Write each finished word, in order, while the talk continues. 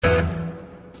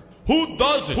Who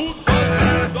doesn't? Who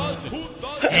doesn't?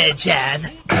 Hey, Chad.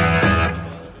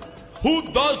 Who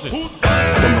doesn't?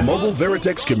 From the Mobile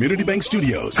Veritex Community Bank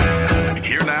Studios.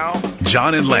 Here now,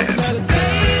 John and Lance. All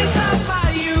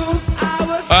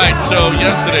right, so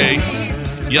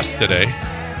yesterday,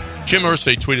 Jim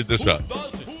Irsay tweeted this up.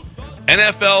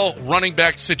 NFL running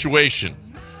back situation.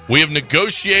 We have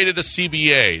negotiated a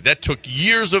CBA that took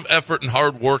years of effort and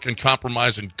hard work and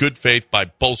compromise and good faith by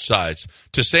both sides.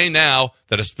 To say now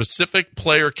that a specific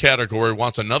player category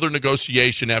wants another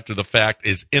negotiation after the fact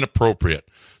is inappropriate.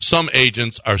 Some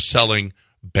agents are selling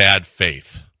bad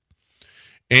faith.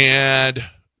 And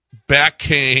back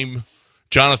came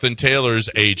Jonathan Taylor's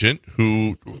agent,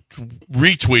 who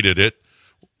retweeted it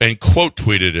and quote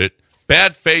tweeted it.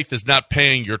 Bad faith is not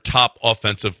paying your top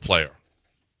offensive player.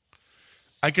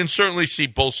 I can certainly see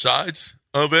both sides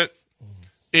of it.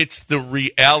 It's the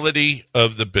reality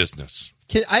of the business.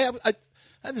 I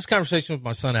had this conversation with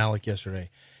my son Alec yesterday.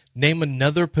 Name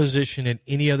another position in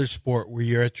any other sport where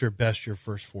you're at your best your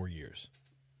first 4 years.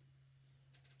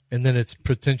 And then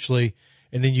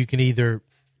you can either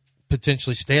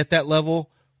potentially stay at that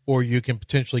level or you can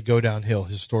potentially go downhill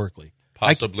historically.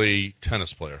 Possibly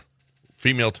tennis player.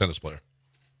 Female tennis player.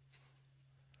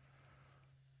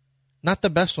 Not the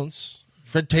best ones.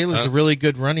 Fred Taylor's a really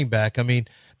good running back. I mean,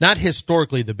 not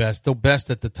historically the best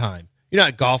at the time. You know,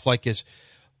 at golf, like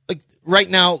right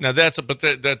now. Now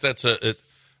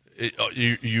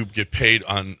you get paid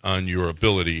on your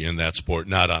ability in that sport,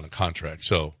 not on a contract.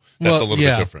 So that's a little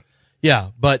bit different. Yeah,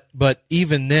 but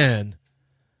even then,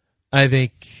 I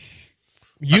think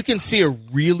you can see a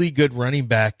really good running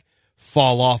back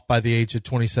fall off by the age of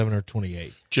 27 or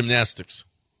 28. Gymnastics.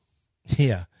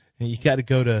 Yeah, and you got to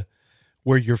go to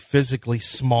where you're physically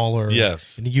smaller.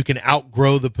 Yes, and you can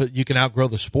outgrow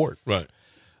the sport. Right.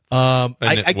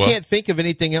 I can't think of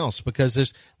anything else because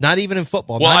there's not even in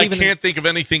football. Well, not I even can't think of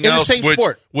anything in else. The same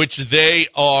sport. Which they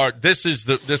are. This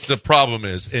the problem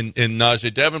is in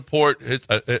Najee Davenport,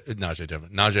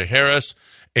 Najee Harris,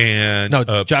 and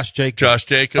Josh Jacobs. Josh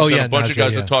Jacobs. Oh yeah, and a bunch of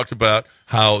guys that talked about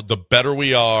how the better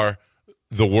we are,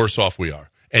 the worse off we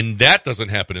are, and that doesn't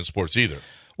happen in sports either.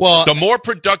 Well, the more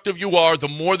productive you are, the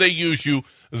more they use you.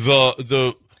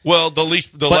 The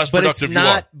less productive you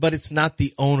are. But it's not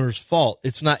the owner's fault.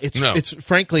 It's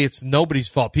frankly, it's nobody's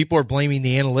fault. People are blaming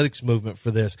the analytics movement for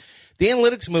this. The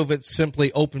analytics movement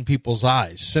simply opened people's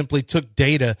eyes, simply took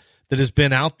data that has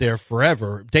been out there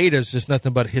forever. Data is just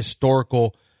nothing but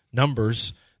historical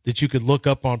numbers that you could look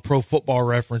up on Pro Football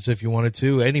Reference if you wanted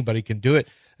to. Anybody can do it.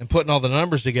 And putting all the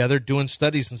numbers together, doing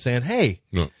studies and saying, hey,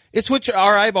 it's what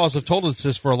our eyeballs have told us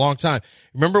this for a long time.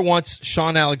 Remember once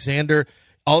Sean Alexander,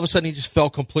 all of a sudden he just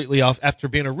fell completely off after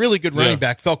being a really good running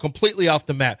back, fell completely off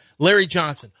the map. Larry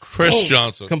Johnson. Chris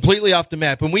Johnson. Completely off the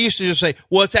map. And we used to just say,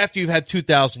 well, it's after you've had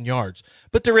 2,000 yards.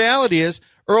 But the reality is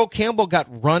Earl Campbell got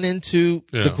run into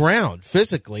the ground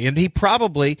physically. And he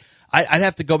probably, I'd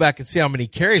have to go back and see how many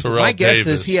carries. But my guess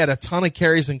is he had a ton of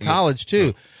carries in college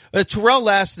too. Terrell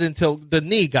lasted until the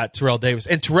knee got Terrell Davis.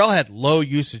 And Terrell had low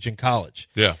usage in college.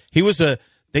 Yeah.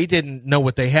 They didn't know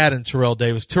what they had in Terrell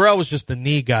Davis. Terrell was just the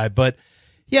knee guy. But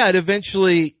yeah, it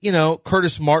eventually,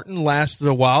 Curtis Martin lasted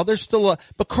a while. There's still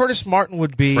but Curtis Martin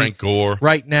would be Frank Gore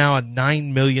right now a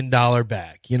 $9 million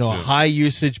back, a high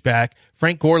usage back.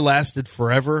 Frank Gore lasted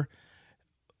forever.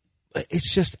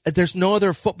 It's just, there's no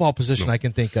other football position I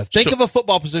can think of. Think of a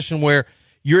football position where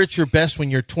you're at your best when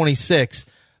you're 26,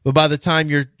 but by the time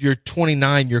you're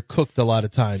 29, you're cooked a lot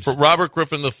of times. For Robert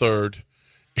Griffin III,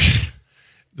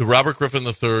 the Robert Griffin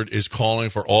III is calling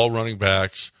for all running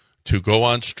backs to go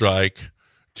on strike,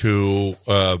 to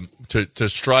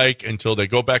strike until they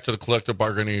go back to the collective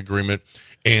bargaining agreement,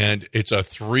 and it's a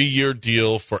 3-year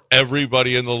deal for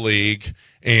everybody in the league,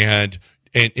 and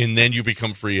then you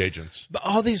become free agents. But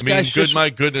all these guys, my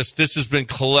goodness, this has been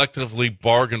collectively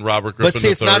bargained, Robert Griffin III. But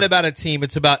see, it's not about a team.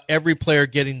 It's about every player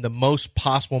getting the most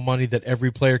possible money that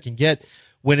every player can get.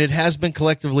 When it has been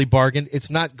collectively bargained,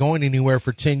 it's not going anywhere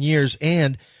for 10 years,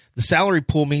 and the salary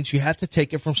pool means you have to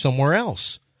take it from somewhere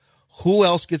else. Who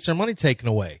else gets their money taken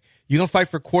away? You're going to fight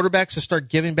for quarterbacks to start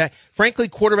giving back? Frankly,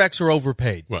 quarterbacks are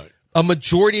overpaid. Right. A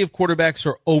majority of quarterbacks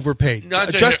are overpaid. Now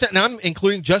I'm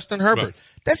including Justin Herbert. Right.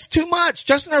 That's too much.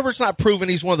 Justin Herbert's not proven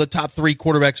he's one of the top 3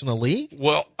 quarterbacks in the league.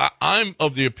 Well, I'm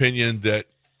of the opinion that,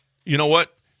 you know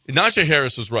what? Najee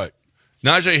Harris is right.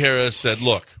 Najee Harris said,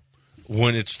 look,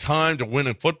 when it's time to win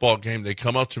a football game, they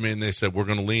come up to me and they said, we're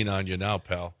going to lean on you now,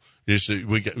 pal.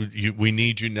 We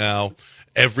need you now.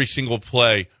 Every single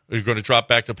play, you're going to drop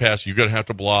back to pass. You're going to have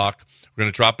to block. We're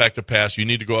going to drop back to pass. You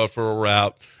need to go out for a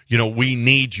route. We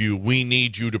need you. We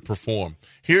need you to perform.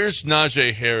 Here's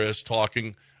Najee Harris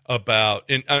talking about,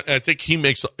 and I think he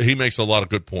makes a lot of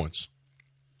good points.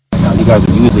 Now, you guys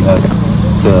are using us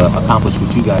to accomplish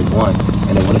what you guys want,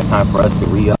 and then when it's time for us to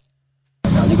re-up,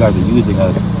 now you guys are using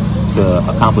us to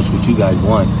accomplish what you guys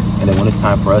want, and then when it's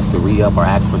time for us to re-up or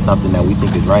ask for something that we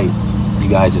think is right, you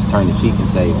guys just turn the cheek and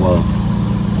say, well,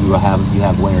 you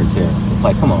have wear and tear. It's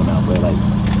like, come on now, bro. Like,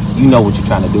 you know what you're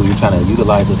trying to do. You're trying to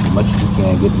utilize us as much as you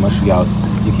can, get as much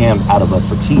you can out of us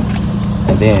for cheap,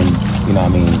 and then, you know what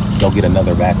I mean, go get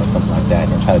another back or something like that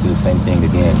and try to do the same thing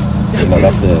again. You know,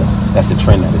 that's the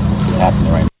trend that is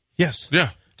happening right now. Yes. Yeah.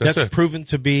 That's proven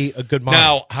to be a good model.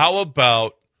 Now, how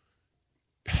about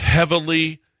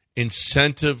heavily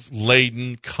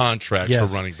incentive-laden contracts for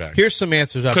running backs? Here's some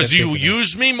answers I've been thinking of. Because you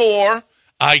use me more,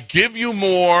 I give you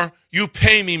more, you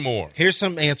pay me more. Here's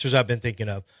some answers I've been thinking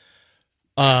of.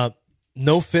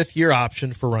 No fifth-year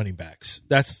option for running backs.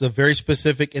 That's the very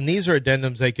specific, and these are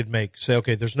addendums they could make. Say,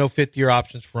 okay, there's no fifth-year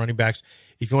options for running backs.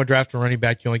 If you want to draft a running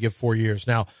back, you only get 4 years.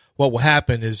 Now, what will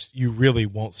happen is you really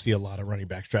won't see a lot of running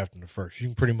backs drafted in the first. You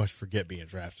can pretty much forget being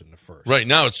drafted in the first. Right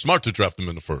now, it's smart to draft them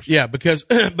in the first. Yeah, because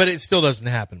but it still doesn't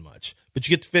happen much. But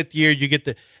you get the fifth year,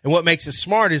 and what makes it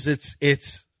smart is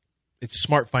it's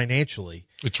smart financially.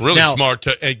 It's really smart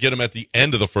to get them at the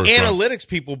end of the first round. Analytics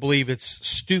people believe it's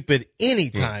stupid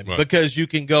anytime because you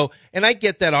can go, and I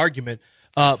get that argument.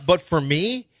 But for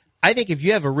me, I think if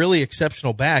you have a really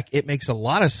exceptional back, it makes a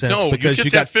lot of sense because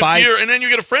you got 5 years, and then you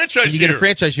get a franchise year. You get a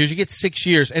franchise year. You get 6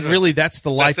 years, and really that's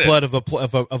the lifeblood of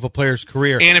a player's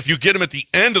career. And if you get him at the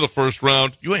end of the first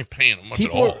round, you ain't paying him much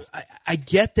at all. I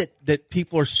get that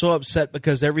people are so upset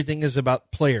because everything is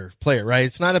about player, right?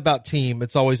 It's not about team.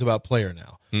 It's always about player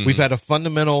now. Mm-hmm. We've had a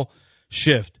fundamental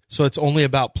shift, so it's only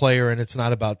about player and it's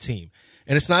not about team.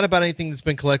 And it's not about anything that's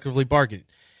been collectively bargained.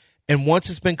 And once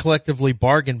it's been collectively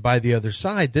bargained by the other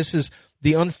side, this is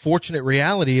the unfortunate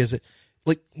reality is that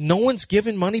no one's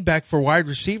given money back for wide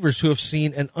receivers who have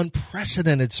seen an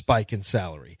unprecedented spike in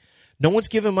salary. No one's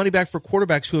given money back for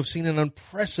quarterbacks who have seen an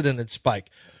unprecedented spike.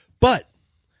 But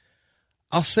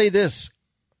I'll say this,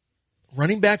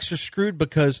 running backs are screwed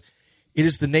because it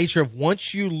is the nature of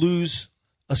once you lose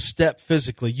a step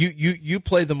physically, you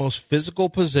play the most physical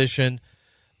position.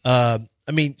 Certainly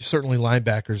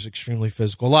linebackers is extremely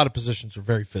physical. A lot of positions are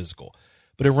very physical.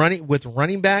 But with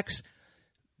running backs,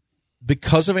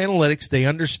 because of analytics, they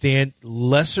understand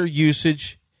lesser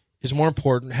usage is more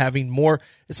important. Having more,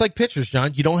 it's like pitchers,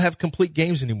 John. You don't have complete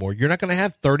games anymore. You're not going to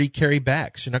have 30 carry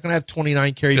backs. You're not going to have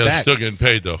 29 carry backs. Still getting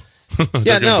paid though. They're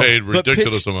getting paid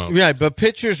ridiculous amounts. Yeah, but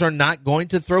pitchers are not going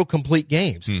to throw complete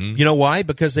games. Mm-hmm. You know why?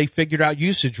 Because they figured out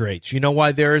usage rates. You know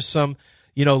why there is some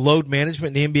load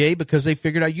management in the NBA? Because they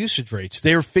figured out usage rates.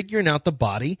 They're figuring out the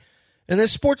body, and then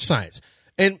sports science.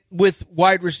 And with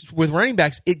running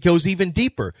backs, it goes even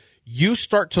deeper. You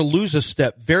start to lose a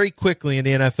step very quickly in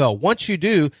the NFL. Once you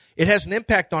do, it has an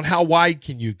impact on how wide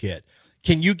can you get.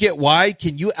 Can you get wide?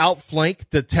 Can you outflank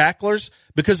the tacklers?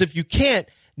 Because if you can't,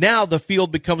 now the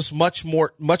field becomes much more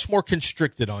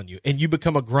constricted on you, and you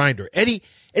become a grinder. Eddie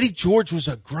George was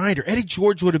a grinder. Eddie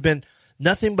George would have been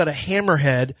nothing but a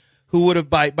hammerhead who would have,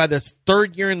 by the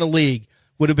third year in the league,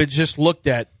 would have been just looked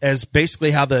at as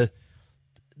basically how the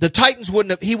Titans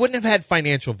wouldn't have had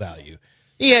financial value.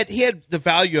 He had the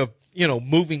value of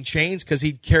moving chains because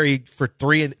he'd carried for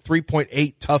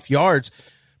 3.8 tough yards,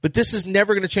 but this is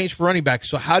never going to change for running backs.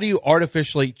 So how do you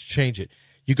artificially change it?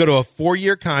 You go to a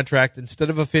 4-year contract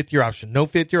instead of a 5th-year option. No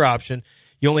 5th-year option.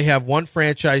 You only have one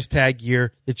franchise tag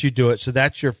year that you do it, so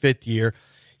that's your 5th year.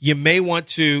 You may want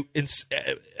to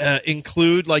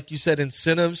include, like you said,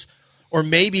 incentives, or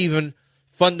maybe even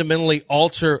fundamentally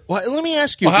alter. Well, let me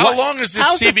ask you, how long is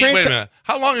this CBA? Wait a minute.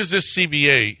 How long is this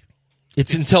CBA?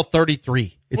 It's until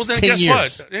 33. It's then 10 guess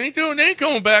years. What? They ain't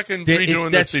going back and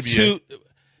redoing that CBA.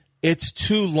 It's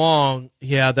too long.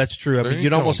 Yeah, that's true. I mean,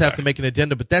 you'd almost have to make an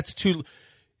addendum, but that's too.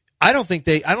 I don't think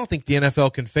the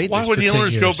NFL can fade. Why would the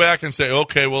owners go back and say,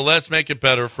 "Okay, well, let's make it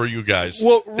better for you guys"?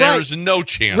 Well, there's no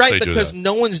chance, right? Because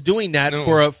no one's doing that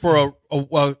for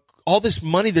all this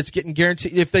money that's getting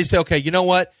guaranteed. If they say, "Okay, you know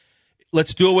what?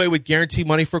 Let's do away with guaranteed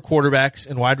money for quarterbacks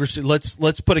and wide receivers.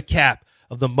 Let's put a cap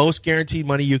of the most guaranteed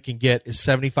money you can get is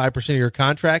 75% of your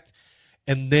contract,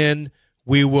 and then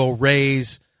we will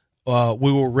raise. We'll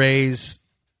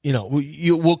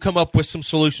come up with some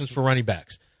solutions for running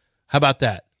backs. How about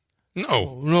that?"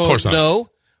 No, of course not. No.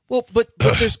 Well, but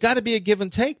there's got to be a give and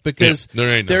take because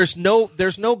there's no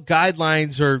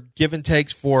guidelines or give and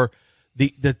takes for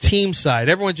the team side.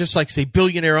 Everyone just say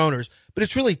billionaire owners, but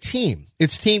it's really team.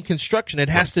 It's team construction. It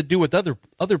has to do with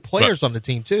other players on the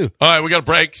team, too. All right, we got a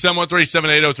break.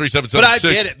 713-780-3776. But I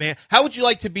get it, man. How would you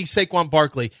like to be Saquon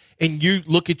Barkley and you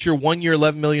look at your 1 year,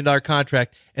 $11 million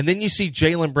contract, and then you see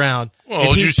Jaylen Brown?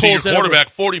 Well, you see your quarterback,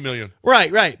 $40 million.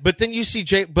 Right. But then you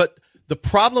see But the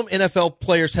problem NFL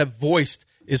players have voiced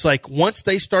is like once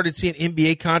they started seeing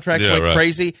NBA contracts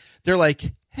crazy, they're like,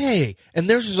 hey, and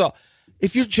there's all.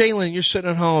 If you're Jaylen, you're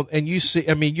sitting at home and you see,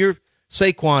 you're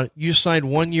Saquon, you signed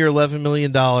 1 year, $11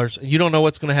 million, and you don't know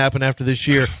what's going to happen after this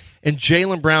year. And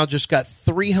Jaylen Brown just got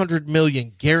 $300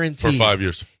 million guaranteed for 5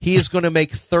 years. He is going to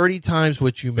make 30 times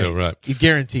what you make. Yeah, right.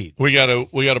 Guaranteed. We got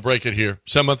to break it here.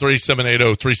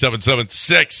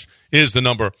 713-780-3776 is the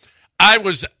number. I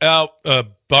was out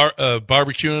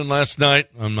barbecuing last night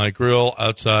on my grill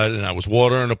outside, and I was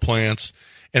watering the plants,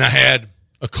 and I had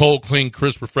a cold, clean,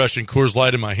 crisp, refreshing Coors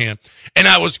Light in my hand. And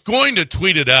I was going to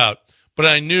tweet it out, but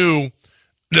I knew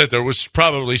that there was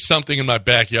probably something in my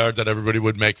backyard that everybody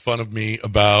would make fun of me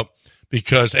about,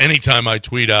 because anytime I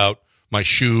tweet out my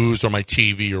shoes or my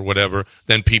TV or whatever,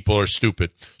 then people are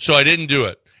stupid. So I didn't do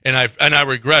it, and I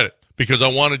regret it, because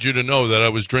I wanted you to know that I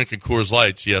was drinking Coors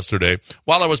Lights yesterday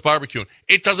while I was barbecuing.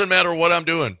 It doesn't matter what I'm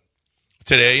doing.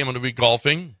 Today I'm going to be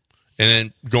golfing and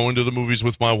then going to the movies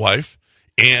with my wife.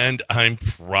 And I'm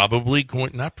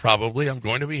I'm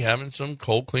going to be having some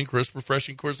cold, clean, crisp,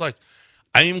 refreshing Coors Lights.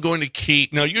 I am going to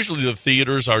keep, now usually the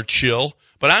theaters are chill,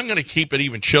 but I'm going to keep it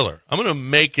even chiller. I'm going to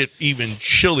make it even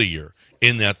chillier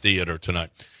in that theater tonight.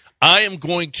 I am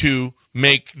going to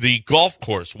make the golf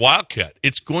course, Wildcat,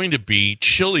 it's going to be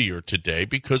chillier today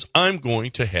because I'm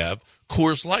going to have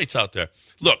Coors Lights out there.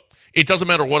 Look, it doesn't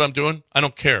matter what I'm doing. I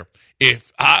don't care.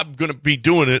 If I'm going to be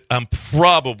doing it, I'm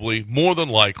probably more than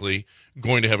likely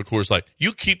going to have a Coors Light.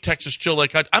 You keep Texas chill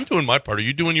like I'm doing my part. Are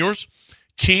you doing yours?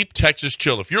 Keep Texas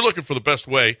chill. If you're looking for the best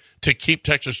way to keep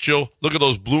Texas chill, look at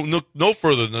those no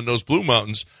further than those Blue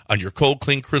Mountains on your cold,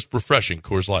 clean, crisp, refreshing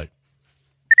Coors Light.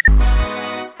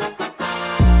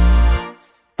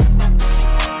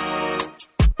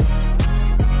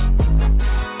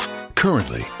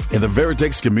 Currently, in the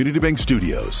Veritex Community Bank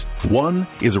Studios, one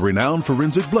is a renowned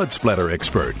forensic blood splatter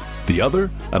expert, the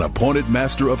other an appointed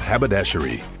master of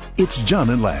haberdashery. It's John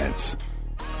and Lance.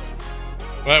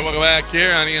 All right, welcome back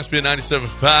here on ESPN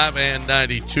 97.5 and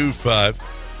 92.5.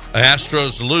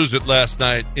 Astros lose it last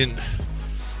night in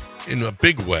a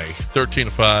big way.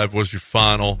 13-5 was your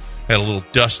final. Had a little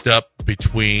dust up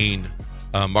between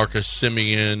Marcus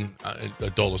Semien,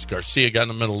 Adolis Garcia got in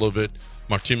the middle of it.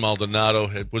 Martin Maldonado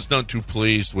was not too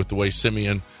pleased with the way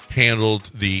Semien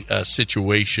handled the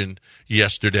situation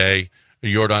yesterday.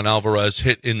 Yordan Alvarez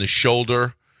hit in the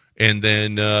shoulder, and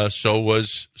then so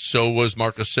was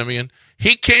Marcus Semien.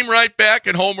 He came right back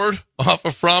and homered off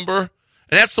of Fromber,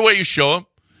 and that's the way you show him.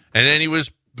 And then he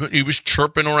was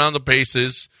chirping around the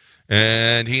bases,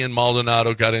 and he and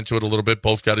Maldonado got into it a little bit.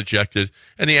 Both got ejected,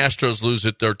 and the Astros lose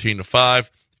it 13-5.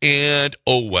 And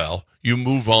oh well, you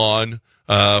move on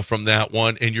from that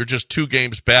one, and you're just 2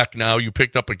 games back now. You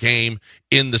picked up a game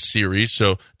in the series,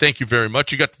 so thank you very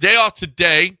much. You got the day off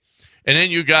today, and then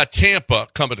you got Tampa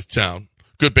coming to town.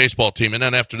 Good baseball team, and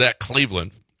then after that,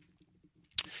 Cleveland.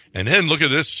 And then look at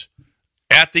this,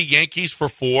 at the Yankees for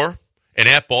 4 and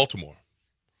at Baltimore.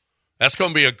 That's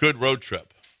going to be a good road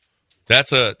trip.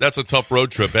 That's a tough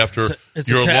road trip after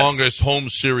your longest home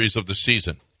series of the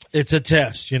season. It's a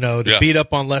test, to beat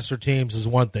up on lesser teams is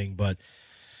one thing, but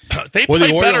they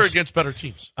play better against better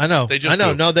teams. I know. They just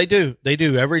do. No, they do. They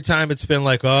do. Every time it's been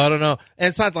like, I don't know. And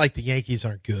it's not like the Yankees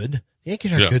aren't good. The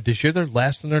Yankees aren't good this year. They're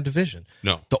last in their division.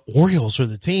 No. The Orioles are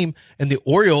the team, and the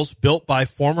Orioles, built by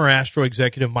former Astro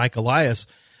executive Mike Elias,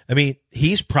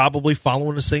 he's probably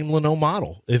following the same Leno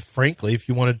model. If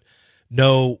you want to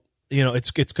know,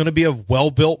 it's going to be a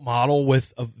well-built model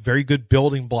with a very good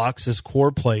building blocks as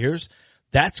core players.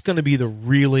 That's going to be the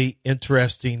really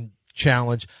interesting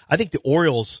challenge. I think the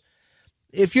Orioles,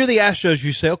 if you're the Astros,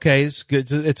 you say, okay, it's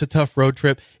good. It's a tough road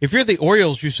trip. If you're the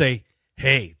Orioles, you say,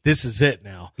 hey, this is it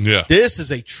now. Yeah. This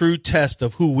is a true test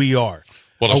of who we are.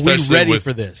 Well, are we ready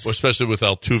for this? Especially with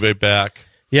Altuve back.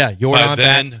 Yeah,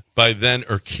 Yordan back. By then,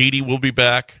 Urquidy will be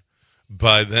back.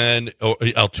 By then,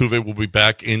 Altuve will be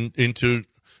back into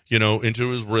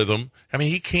his rhythm.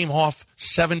 He came off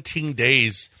 17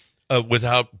 days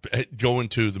without going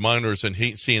to the minors and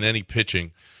seeing any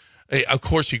pitching. Of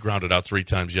course, he grounded out 3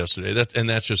 times yesterday,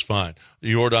 that's just fine.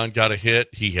 Yordan got a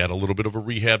hit. He had a little bit of a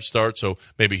rehab start, so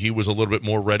maybe he was a little bit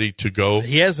more ready to go.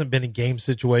 He hasn't been in game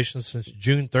situations since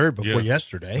June 3rd before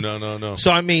yesterday. No.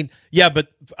 So, but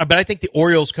I think the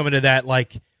Orioles come into that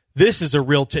like this is a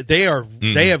real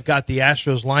they have got the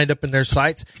Astros lined up in their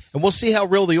sights, and we'll see how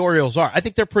real the Orioles are. I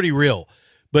think they're pretty real,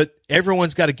 but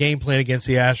everyone's got a game plan against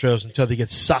the Astros until they get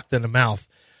sucked in the mouth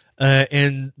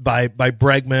and by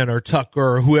Bregman or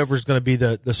Tucker or whoever's going to be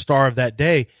the star of that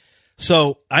day.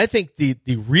 So I think the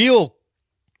real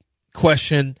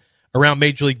question around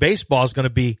Major League Baseball is going to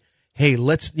be, hey,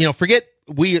 let's forget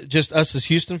us as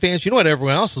Houston fans. You know what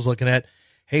everyone else is looking at?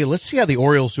 Hey, let's see how the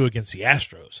Orioles do against the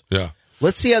Astros. Yeah.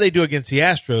 Let's see how they do against the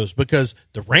Astros, because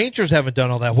the Rangers haven't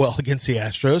done all that well against the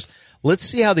Astros. Let's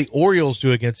see how the Orioles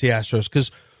do against the Astros,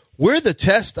 because we're the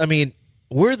test. I mean,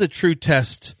 we're the true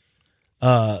test.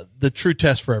 The true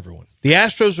test for everyone. The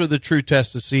Astros are the true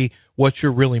test to see what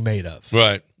you're really made of.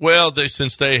 Right. Well,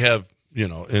 since they have,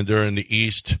 and they're in the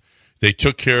East, they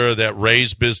took care of that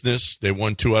Rays business. They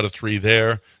won 2 out of 3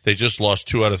 there. They just lost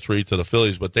 2 out of 3 to the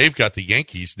Phillies, but they've got the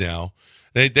Yankees now.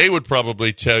 They would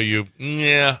probably tell you,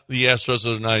 yeah, the Astros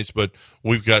are nice, but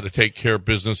we've got to take care of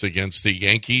business against the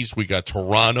Yankees. We got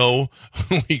Toronto.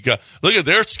 Look at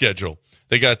their schedule.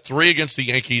 They got 3 against the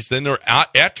Yankees. Then they're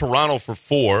at Toronto for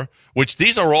 4, which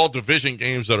these are all division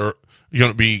games that are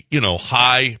going to be,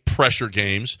 high pressure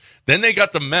games. Then they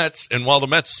got the Mets, and while the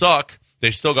Mets suck,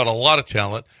 they still got a lot of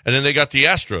talent. And then they got the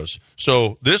Astros.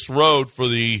 So this road for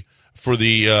the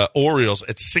Orioles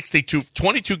at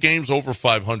 22 games over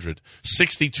 500,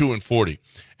 62-40.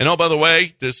 And oh, by the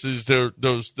way, this is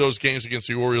those games against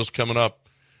the Orioles coming up.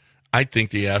 I think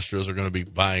the Astros are going to be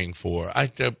vying for.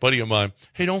 A buddy of mine,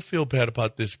 hey, don't feel bad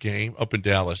about this game up in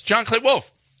Dallas. John Clay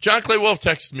Wolf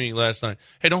texted me last night.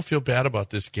 Hey, don't feel bad about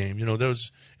this game.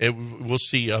 We'll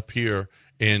see up here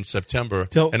in September.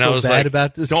 Don't feel bad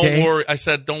about this game? Don't worry. I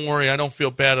said, don't worry. I don't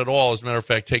feel bad at all. As a matter of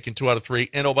fact, taking 2 out of 3.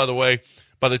 And oh, by the way,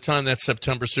 by the time that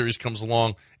September series comes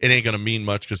along, it ain't going to mean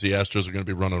much because the Astros are going to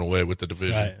be running away with the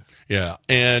division. Right. Yeah,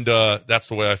 and that's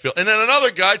the way I feel. And then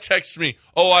another guy texts me,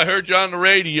 oh, I heard you on the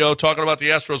radio talking about the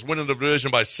Astros winning the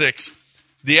division by 6.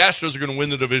 The Astros are going to win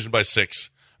the division by 6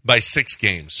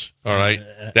 games, all right?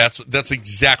 That's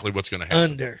exactly what's going to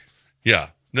happen. Under. Yeah.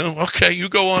 No, okay, you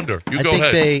go under. Go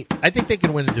ahead. I think they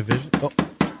can win the division. Oh.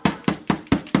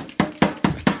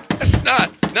 That's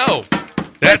not. No.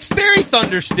 That's very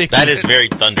thundersticky. That is very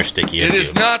thundersticky. It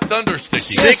is not thundersticky.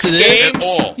 6 games? At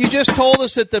all. You just told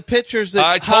us that the pitchers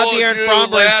that Javier and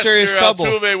Framber are in serious trouble.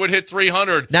 Altuve would hit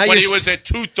 300 when he was at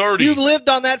 230. You've lived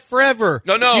on that forever.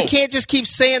 No. You can't just keep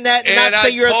saying that and not say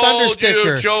you're a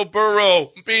thundersticker. You, Joe Burrow.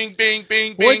 Bing, bing,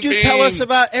 bing, bing, What'd you tell us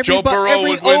about every over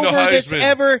that's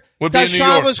ever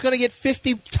Deshaun was going to get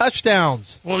 50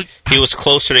 touchdowns? Well, he was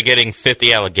closer to getting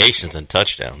 50 allegations than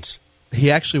touchdowns.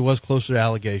 He actually was closer to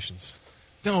allegations.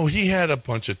 No, he had a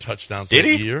bunch of touchdowns that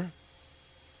year.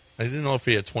 I didn't know if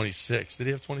he had 26. Did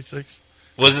he have 26?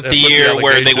 Was it the year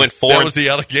where they went 4? That was the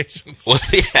allegations.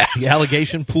 Yeah. The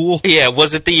allegation pool? Yeah,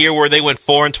 was it the year where they went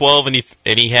 4-12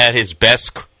 and he had his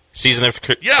best season of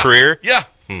career? Yeah.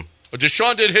 But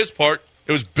Deshaun did his part.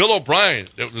 It was Bill O'Brien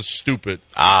that was stupid.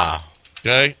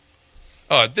 Okay?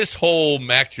 This whole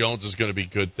Mac Jones is going to be a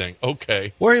good thing.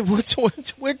 Okay. Where'd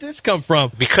this come from?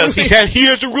 Because he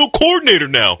has a real coordinator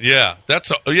now. Yeah.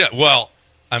 Well,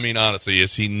 I mean, honestly,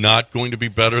 is he not going to be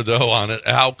better, though, on it?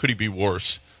 How could he be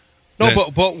worse? No,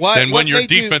 but why? Then when your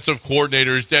defensive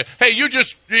coordinator is dead. Hey,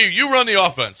 you run the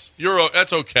offense.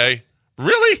 That's okay.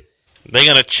 Really? They're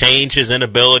going to change his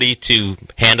inability to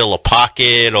handle a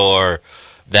pocket or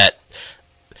that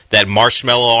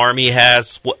marshmallow arm he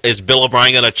has. Is Bill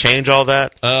O'Brien going to change all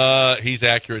that? He's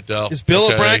accurate, though. Is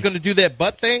Bill O'Brien going to do that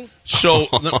butt thing? So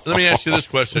let me ask you this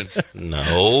question.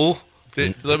 No.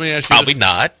 Let me ask you Probably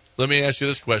not. Let me ask you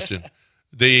this question.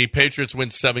 The Patriots win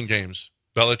 7 games.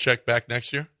 Belichick back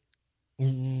next year? Whoa,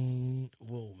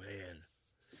 man.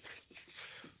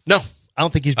 No, I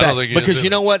don't think he's back. Because you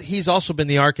know what? He's also been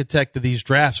the architect of these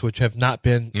drafts, which have not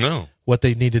been what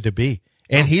they needed to be.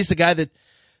 And he's the guy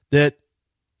that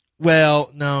well,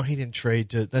 no, he didn't trade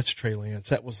that's Trey Lance.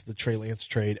 That was the Trey Lance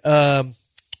trade.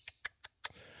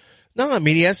 No, I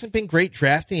mean, he hasn't been great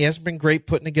drafting. He hasn't been great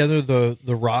putting together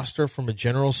the roster from a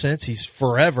general sense. He's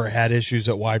forever had issues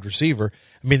at wide receiver.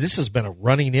 I mean, this has been a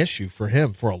running issue for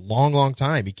him for a long, long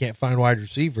time. He can't find wide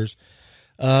receivers.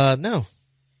 No,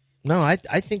 I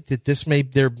think that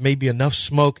there may be enough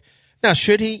smoke. Now,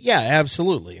 should he? Yeah,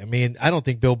 absolutely. I mean, I don't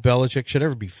think Bill Belichick should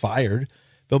ever be fired.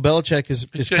 Bill Belichick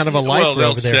is kind of a lifer over there.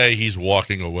 Well, they'll say he's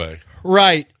walking away.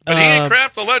 Right. But he ain't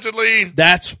craft, allegedly.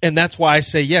 That's why I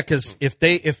say, yeah, because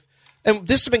and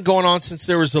this has been going on since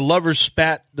there was the lovers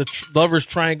spat, lovers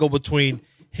triangle between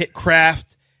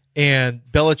Kraft and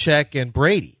Belichick and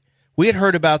Brady. We had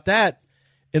heard about that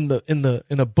in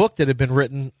a book that had been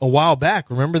written a while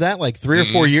back. Remember that, like 3 or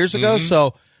 4 years ago?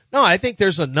 So No, I think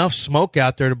there's enough smoke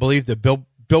out there to believe that Bill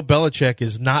Belichick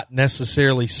is not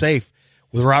necessarily safe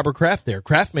with Robert Kraft there.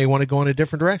 Kraft may want to go in a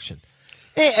different direction.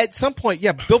 Hey, at some point,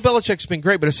 yeah, Bill Belichick's been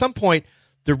great, but at some point,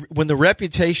 when the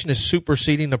reputation is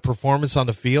superseding the performance on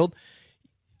the field,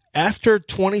 after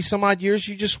 20-some-odd years,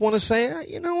 you just want to say,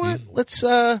 you know what, let's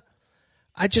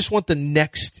I just want the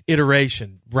next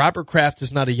iteration. Robert Kraft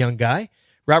is not a young guy.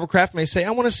 Robert Kraft may say,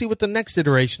 I want to see what the next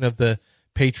iteration of the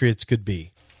Patriots could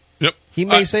be. Yep. He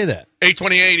may say that.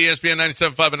 828 ESPN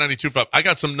 97.5 and 92.5. I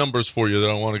got some numbers for you that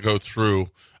I want to go through,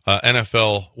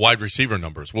 NFL wide receiver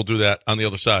numbers. We'll do that on the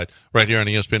other side right here on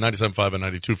ESPN 97.5 and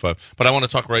 92.5. But I want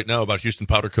to talk right now about Houston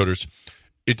Powder Coaters.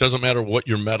 It doesn't matter what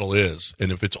your metal is,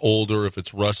 and if it's older, if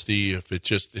it's rusty, if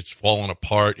it's falling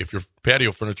apart, if your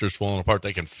patio furniture is falling apart,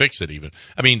 they can fix it even.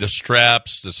 I mean, the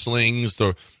straps, the slings,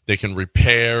 they can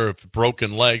repair, if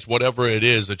broken legs, whatever it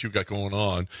is that you've got going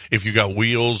on. If you got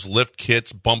wheels, lift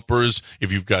kits, bumpers,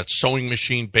 if you've got sewing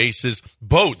machine bases,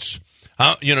 boats.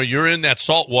 You're in that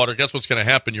salt water. Guess what's going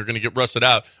to happen? You're going to get rusted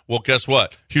out. Well, guess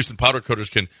what? Houston Powder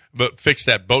Coaters can fix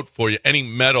that boat for you. Any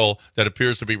metal that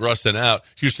appears to be rusting out,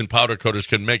 Houston Powder Coaters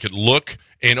can make it look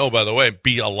and, oh, by the way,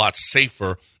 be a lot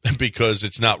safer because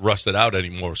it's not rusted out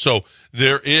anymore. So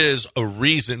there is a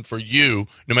reason for you,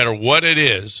 no matter what it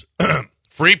is,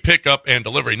 free pickup and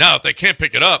delivery. Now, if they can't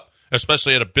pick it up,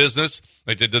 especially at a business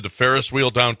like they did the Ferris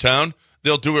wheel downtown,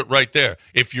 they'll do it right there.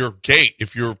 If your gate,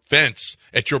 if your fence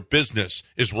at your business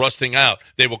is rusting out,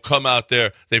 they will come out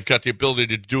there. They've got the ability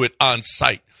to do it on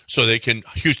site, so they can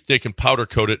powder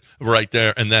coat it right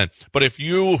there and then. But if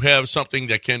you have something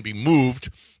that can be moved,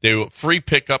 they will free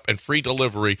pickup and free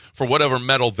delivery for whatever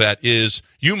metal that is.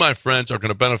 You, my friends, are going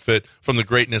to benefit from the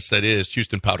greatness that is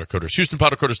Houston Powder Coaters.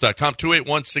 HoustonPowderCoaters.com,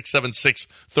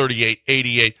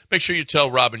 281-676-3888. Make sure you tell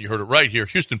Robin you heard it right here,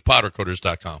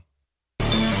 HoustonPowderCoaters.com.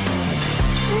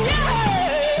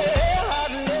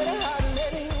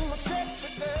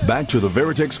 Back to the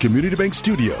Veritex Community Bank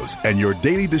Studios and your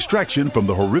daily distraction from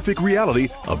the horrific reality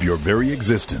of your very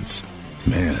existence.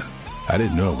 Man, I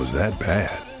didn't know it was that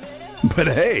bad. But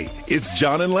hey, it's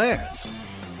John and Lance.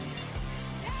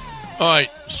 All right,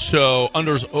 so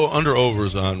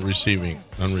under-overs on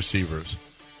receivers.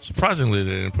 Surprisingly,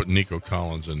 they didn't put Nico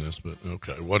Collins in this, but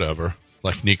okay, whatever.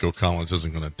 Like Nico Collins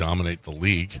isn't going to dominate the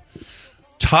league.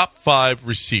 Top 5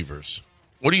 receivers.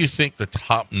 What do you think the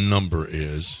top number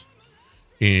is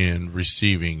in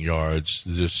receiving yards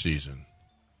this season?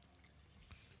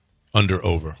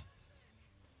 Under-over.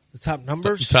 The top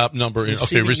numbers? The top number.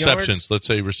 Okay, receptions. Yards? Let's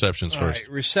say receptions first. All right,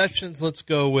 receptions, let's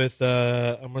go with,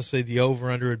 I'm going to say the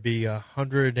over-under would be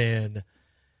 117.5.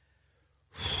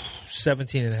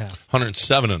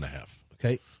 107.5.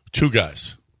 Okay. 2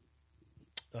 guys.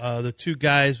 The 2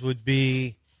 guys would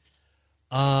be,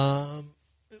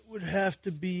 it would have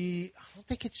to be, I don't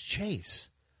think it's Chase.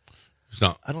 It's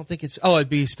not. I don't think it's, it'd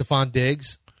be Stephon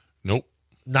Diggs. Nope.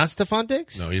 Not Stephon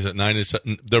Diggs? No, he's at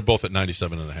 97. They're both at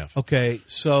 97.5. Okay,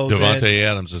 so Devontae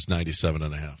Adams is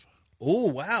 97.5. Oh,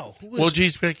 wow. Who is, well,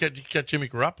 geez, you got Jimmy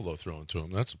Garoppolo throwing to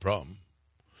him. That's the problem.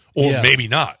 Or maybe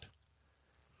not.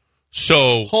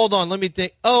 So hold on, let me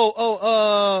think.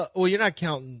 Well, you're not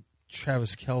counting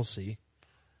Travis Kelce.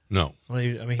 No. I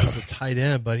mean, he's a tight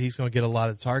end, but he's going to get a lot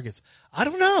of targets. I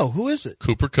don't know. Who is it?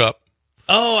 Cooper Kupp.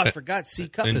 Oh, I forgot. C.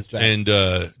 Kupp is back. And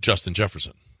Justin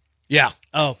Jefferson. Yeah.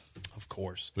 Oh, of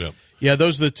course. Yeah. Yeah,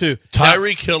 those are the 2.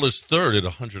 Tyreek Hill is 3rd at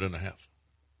 100.5.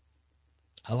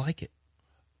 I like it.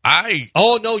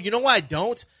 Oh, no, you know why I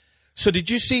don't? So did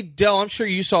you see, Del, I'm sure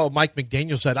you saw what Mike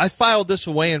McDaniel said. I filed this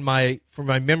away for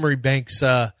my memory banks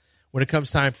when it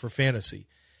comes time for fantasy.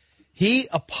 He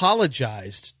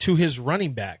apologized to his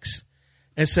running backs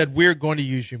and said, we're going to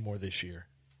use you more this year.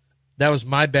 That was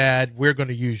my bad. We're going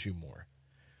to use you more,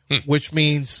 which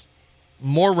means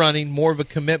more running, more of a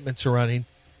commitment to running,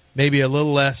 maybe a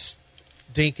little less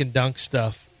dink and dunk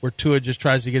stuff where Tua just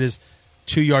tries to get his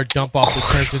 2-yard dump off the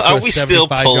turns into a 75-yard touchdown. Are we still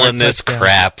pulling this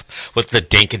crap with the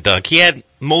dink and dunk? He had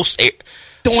most...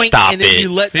 Doink, Stop and then it.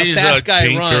 you let a fast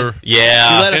guy run.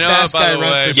 Yeah. You let a fast guy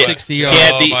run for 60 yards.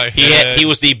 He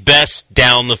was the best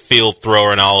down-the-field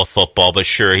thrower in all of football, but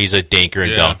sure, he's a dinker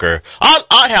and dunker.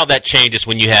 Odd how that changes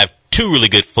when you have 2 really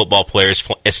good football players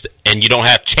and you don't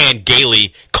have Chan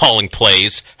Gailey calling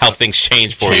plays, how things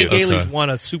change for you. Chan Gailey's won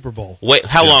a Super Bowl. Wait,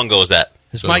 how long ago was that?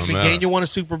 Has Mike McDaniel won a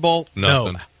Super Bowl?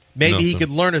 Nothing. No. Maybe he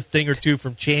could learn a thing or two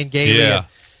from Chan Gailey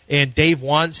and Dave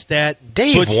Wannstedt.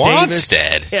 Dave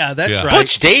Wannstedt? Yeah, that's right.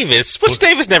 Butch Davis? Butch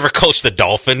Davis never coached the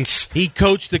Dolphins. He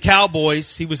coached the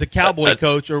Cowboys. He was a Cowboy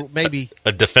coach, or maybe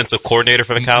a defensive coordinator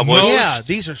for the Cowboys?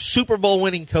 These are Super Bowl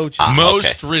winning coaches.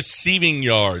 Most receiving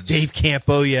yards. Dave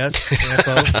Campo, yes.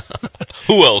 Campo.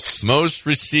 Who else? Most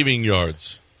receiving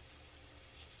yards.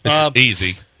 It's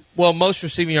easy. Well, most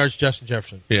receiving yards, Justin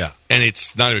Jefferson. Yeah, and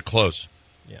it's not even close.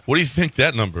 Yeah. What do you think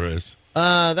that number is?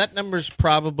 That number's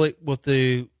probably with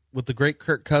the great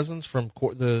Kirk Cousins from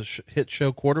the hit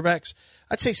show Quarterbacks.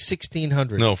 I'd say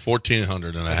 1,600. No,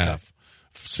 1,400 and a half.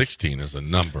 16 is a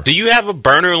number. Do you have a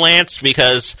burner, Lance?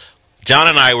 Because John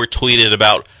and I were tweeted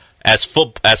about as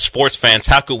sports fans,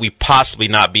 how could we possibly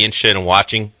not be interested in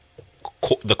watching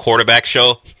the quarterback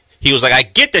show? He was like, I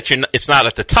get that it's not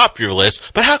at the top of your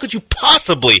list, but how could you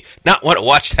possibly not want to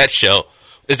watch that show?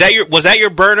 Was that your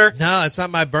burner? No, it's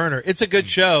not my burner. It's a good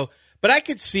show, but I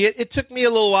could see it. It took me a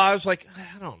little while. I was like,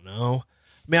 I don't know.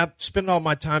 I mean, I spend all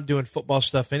my time doing football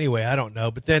stuff anyway. I don't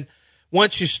know. But then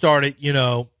once you start it,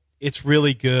 it's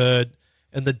really good.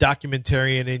 And the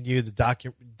documentarian in you, the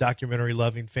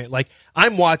documentary-loving fan. Like,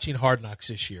 I'm watching Hard Knocks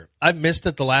this year. I've missed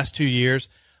it the last 2 years.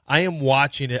 I am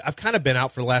watching it. I've kind of been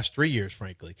out for the last 3 years,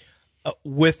 frankly.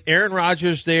 With Aaron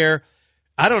Rodgers there,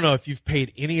 I don't know if you've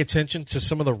paid any attention to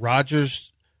some of the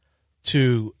Rodgers,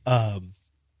 to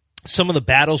some of the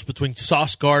battles between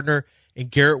Sauce Gardner and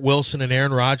Garrett Wilson and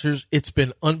Aaron Rodgers. It's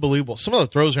been unbelievable. Some of the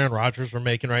throws Aaron Rodgers are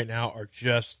making right now are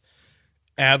just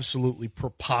absolutely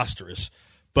preposterous.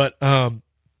 But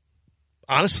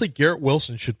honestly, Garrett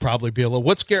Wilson should probably be a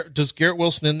little. Does Garrett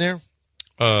Wilson in there?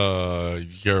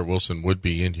 Garrett Wilson would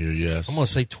be in here, yes. I'm going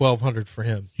to say 1,200 for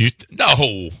him.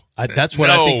 No. That's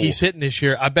what I think he's hitting this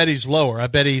year. I bet he's lower. I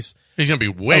bet he's going to be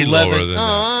way 11. Lower than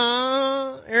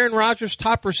that. Aaron Rodgers,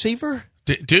 top receiver?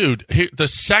 Dude, the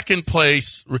second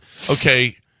place,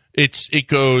 okay, it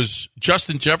goes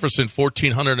Justin Jefferson,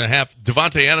 1,400 and a half.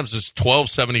 Devontae Adams is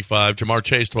 1,275. Jamar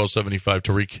Chase, 1,275.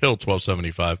 Tariq Hill,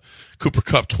 1,275. Cooper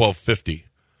Kupp, 1,250.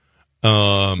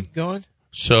 Keep going.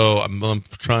 So I'm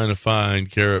trying to find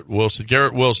Garrett Wilson.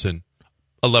 Garrett Wilson,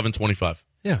 1125.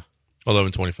 Yeah,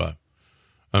 1125.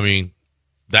 I mean,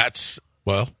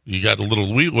 you got a little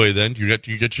leeway then. You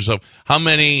get yourself how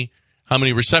many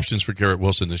receptions for Garrett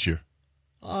Wilson this year?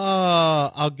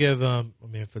 I'll give him. I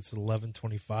mean, if it's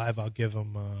 1125, I'll give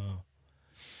him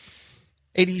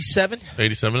 87.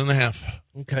 87 and a half.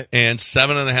 Okay, and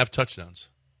 7.5 touchdowns.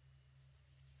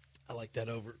 I like that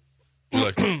over.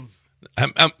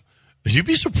 You'd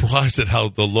be surprised at how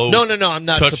the low No, I'm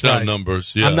not touchdown surprised.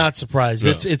 numbers. Yeah. I'm not surprised.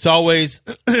 Yeah. It's always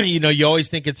you always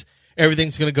think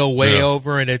everything's going to go way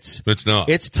over, and it's not.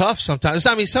 It's tough sometimes.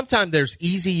 I mean, sometimes there's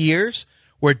easy years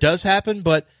where it does happen,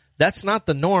 but that's not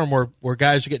the norm where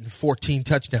guys are getting 14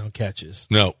 touchdown catches.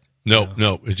 No,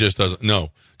 it just doesn't. No,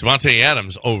 Devontae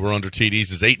Adams over under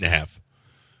TDs is 8.5,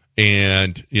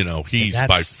 and he's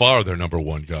by far their number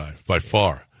one guy by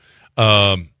far.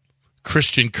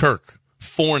 Christian Kirk.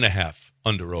 4.5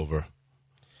 under over.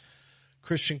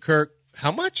 Christian Kirk,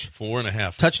 how much?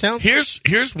 4.5 touchdowns.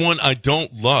 Here's one I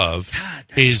don't love.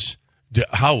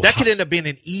 How that could end up being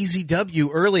an easy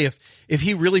W early if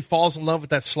he really falls in love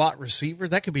with that slot receiver.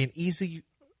 That could be an easy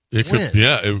win.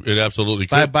 It absolutely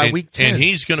could. By week 10, and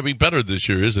he's going to be better this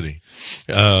year, isn't he?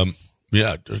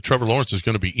 Trevor Lawrence is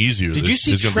going to be easier. Did you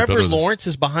see Trevor Lawrence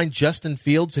is behind Justin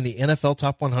Fields in the NFL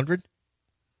Top 100?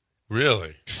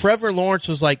 Really? Trevor Lawrence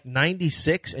was like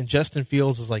 96, and Justin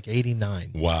Fields was like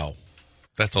 89. Wow.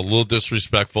 That's a little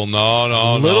disrespectful. No.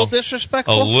 A little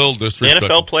disrespectful? A little disrespectful.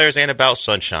 The NFL players ain't about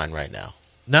sunshine right now.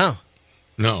 No.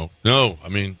 I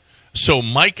mean, so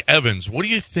Mike Evans, what do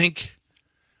you think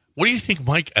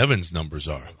Mike Evans' numbers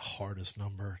are? The hardest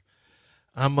number.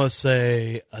 I must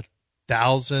say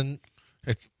 1,000.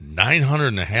 It's 900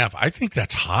 and a half. I think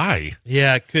that's high.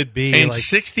 Yeah, it could be. And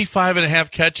 65 and a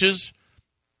half catches.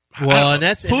 Well, and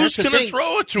that's who's going to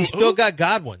throw it to? He still got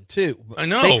Godwin too. I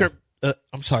know.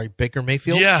 Baker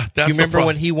Mayfield. Yeah, that's you remember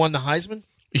when he won the Heisman?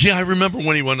 Yeah, I remember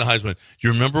when he won the Heisman.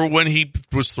 You remember when he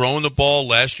was throwing the ball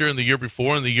last year and the year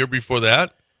before and the year before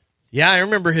that? Yeah, I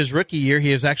remember his rookie year.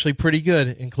 He was actually pretty good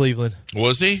in Cleveland.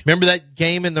 Was he? Remember that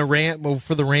game in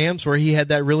for the Rams where he had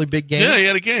that really big game? Yeah, he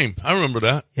had a game. I remember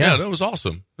that. Yeah, that was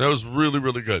awesome. That was really,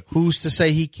 really good. Who's to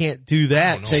say he can't do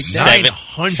that? Take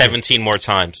 17 more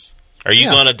times. Are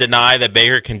you going to deny that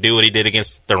Baker can do what he did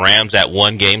against the Rams at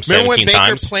one game 17 remember when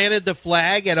times? Baker planted the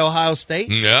flag at Ohio State?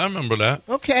 Yeah, I remember that.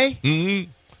 Okay.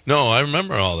 Mm-hmm. No, I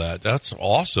remember all that. That's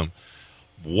awesome.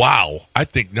 Wow. I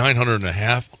think 900 and a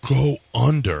half go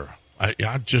under.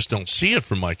 I just don't see it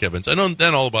from Mike Evans. And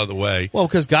then, all by the way. Well,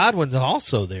 because Godwin's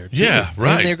also there, too. Yeah,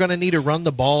 right. And they're going to need to run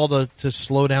the ball to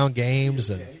slow down games.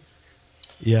 And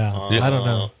I don't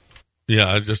know. Yeah,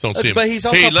 I just don't see him. But he's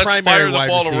also a let's primary fire the wide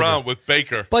ball receiver. around with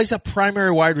Baker. But he's a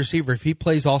primary wide receiver. If he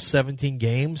plays all 17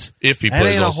 games, If he that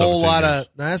plays ain't all a whole 17 lot games.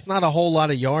 of. That's not a whole lot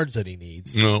of yards that he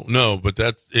needs. No, but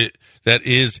that's it. That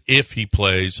is if he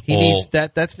plays. He needs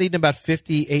that. That's needing about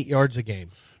 58 yards a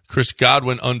game. Chris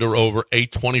Godwin under over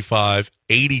 825,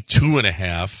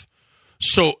 82.5.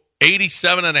 So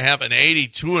 87.5 and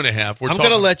 82.5. I'm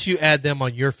going to let you add them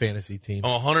on your fantasy team.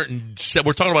 107.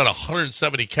 We're talking about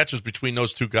 170 catches between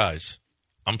those two guys.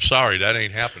 I'm sorry, that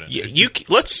ain't happening.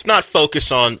 Let's not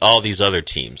focus on all these other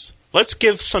teams. Let's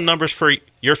give some numbers for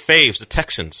your faves, the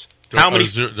Texans. There are no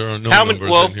numbers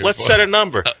in here. Let's set a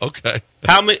number. Okay.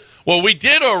 How many? Well, we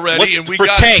did already, and we for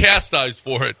got Tank? chastised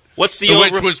for it. What's the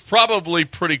which was probably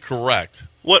pretty correct.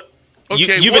 What?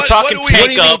 Okay, you've been talking What do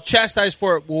Tank you mean up. chastised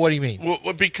for it? Well, what do you mean?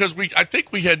 Well, because I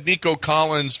think we had Nico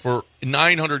Collins for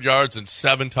 900 yards and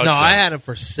 7 touchdowns. No, I had him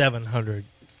for 700.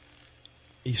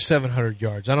 He's 700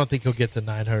 yards. I don't think he'll get to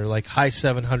 900, like high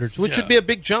 700s, which would be a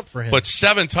big jump for him. But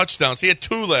 7 touchdowns. He had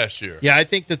 2 last year. Yeah, I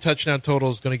think the touchdown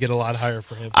total is going to get a lot higher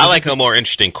for him. I like a more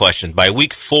interesting question. By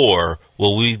week 4,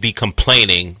 will we be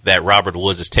complaining that Robert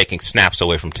Woods is taking snaps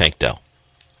away from Tank Dell?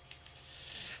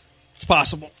 It's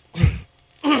possible.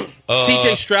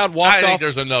 C.J. Stroud walked off. I think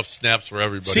there's enough snaps for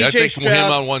everybody. C.J. I think Stroud,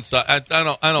 him on one side. I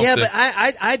don't. Yeah, think, but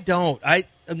I don't.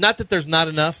 Not that there's not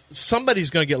enough. Somebody's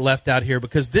going to get left out here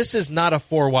because this is not a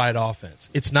 4-wide offense.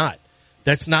 It's not.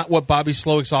 That's not what Bobby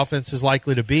Slowick's offense is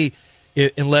likely to be,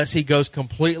 unless he goes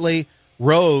completely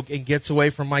rogue and gets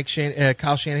away from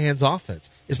Kyle Shanahan's offense.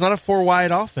 It's not a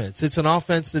 4-wide offense. It's an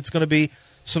offense that's going to be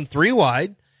some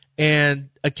 3-wide and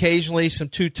occasionally some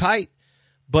 2 tight.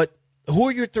 But who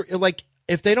are your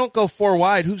if they don't go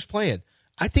 4-wide, who's playing?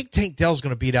 I think Tank Dell's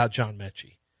going to beat out John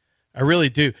Mechie. I really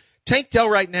do. Tank Dell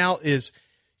right now is.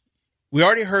 We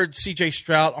already heard C.J.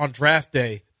 Stroud on draft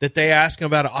day that they asked him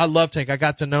about it. I love Tank. I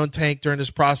got to know Tank during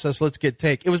this process. Let's get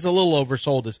Tank. It was a little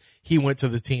oversold as he went to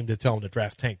the team to tell him to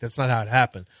draft Tank. That's not how it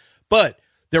happened. But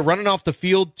they're running off the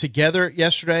field together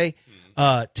yesterday.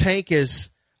 Tank is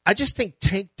 – I just think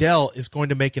Tank Dell is going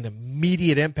to make an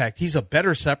immediate impact. He's a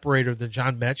better separator than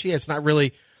John Mechie. It's not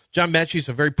really – John Mechie's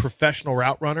a very professional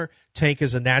route runner. Tank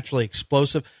is a naturally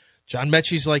explosive. John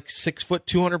Mechie's like 6 foot,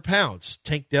 200 pounds.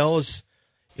 Tank Dell is –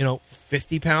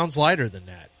 50 pounds lighter than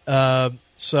that.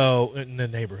 So in the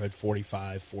neighborhood,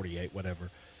 45, 48, whatever.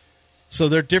 So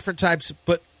they're different types.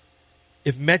 But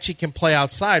if Mechie can play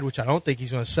outside, which I don't think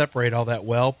he's going to separate all that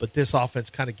well, but this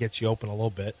offense kind of gets you open a little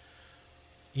bit.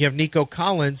 You have Nico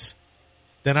Collins,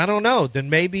 then I don't know. Then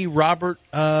maybe Robert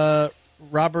Woods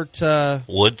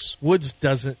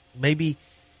doesn't. Maybe,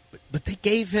 but they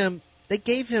gave him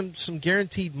some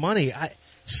guaranteed money.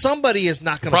 Somebody is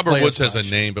not going to play Robert Woods as has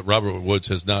a name, but Robert Woods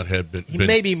has not been. He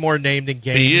may be more named in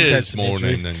game. He He's had is some more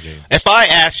injury. named than game. If I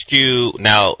asked you,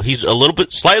 now he's a little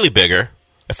bit slightly bigger.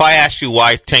 If I asked you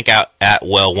why Tank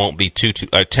Atwell won't be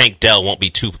Tank Dell won't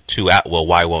be too Atwell,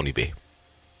 why won't he be?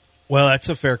 Well, that's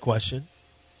a fair question.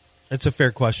 I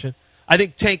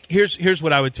think Tank. Here's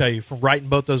what I would tell you from writing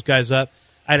both those guys up.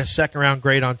 I had a 2nd-round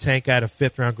grade on Tank. I had a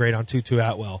 5th-round grade on Tutu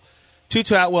Atwell.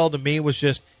 Tutu Atwell to me was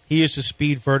just. He used his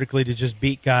speed vertically to just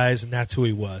beat guys, and that's who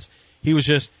he was. He was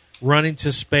just running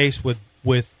to space with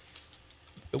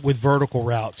vertical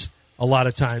routes a lot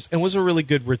of times and was a really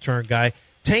good return guy.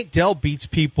 Tank Dell beats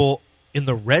people in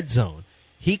the red zone.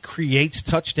 He creates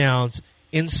touchdowns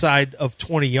inside of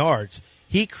 20 yards.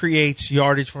 He creates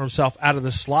yardage for himself out of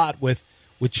the slot with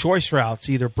choice routes,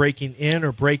 either breaking in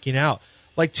or breaking out.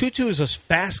 Like Tutu is a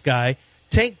fast guy.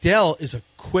 Tank Dell is a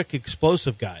quick,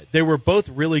 explosive guy. They were both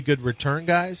really good return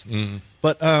guys,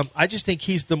 but I just think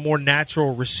he's the more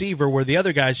natural receiver where the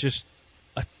other guy's just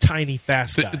a tiny,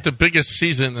 fast guy. The biggest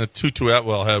season that Tutu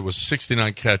Atwell had was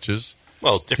 69 catches.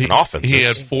 Well, it's different offenses. He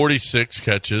had 46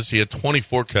 catches. He had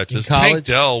 24 catches. In college? Tank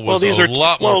Dell was a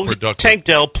lot more productive. Tank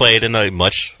Dell played in a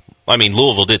much – I mean,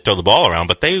 Louisville did throw the ball around,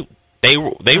 but they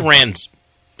ran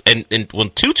 – and when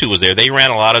Tutu was there, they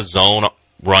ran a lot of zone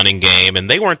running game, and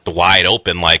they weren't the wide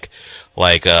open like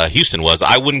Houston was.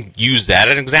 I wouldn't use that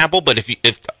as an example, but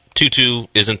if Tutu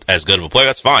isn't as good of a player,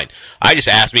 that's fine. I just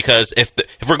asked because if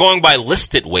we're going by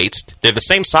listed weights, they're the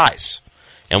same size,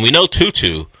 and we know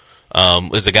Tutu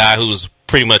is a guy who's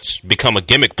pretty much become a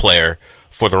gimmick player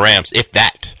for the Rams, if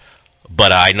that.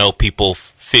 But I know people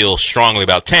feel strongly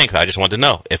about Tank. I just wanted to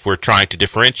know if we're trying to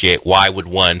differentiate, why would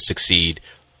one succeed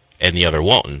and the other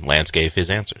won't? And Lance gave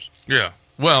his answers. Yeah,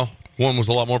 well. One was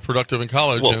a lot more productive in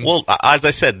college. Well, as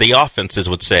I said, the offenses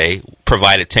would say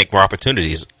provided Tank more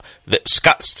opportunities.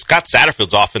 Scott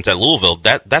Satterfield's offense at Louisville,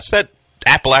 that's that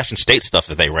Appalachian State stuff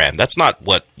that they ran. That's not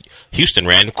what Houston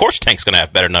ran. Of course, Tank's going to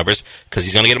have better numbers because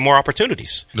he's going to get more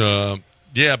opportunities.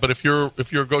 Yeah, but if you're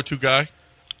a go-to guy,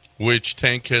 which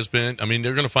Tank has been, I mean,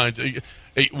 they're going to find.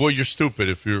 Well, you're stupid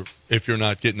if you're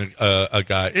not getting a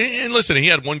guy. And listen, he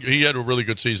had a really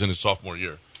good season his sophomore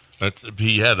year.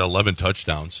 He had 11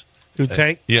 touchdowns. Who,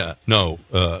 Tank? Yeah, no,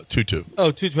 Tutu.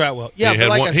 Oh, Tutu Atwell. Yeah,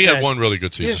 he had one really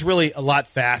good season. He's really a lot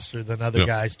faster than other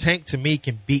guys. Tank, to me,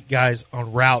 can beat guys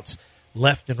on routes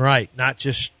left and right, not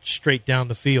just straight down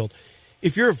the field.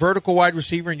 If you're a vertical wide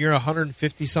receiver and you're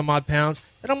 150-some-odd pounds,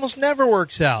 that almost never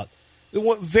works out.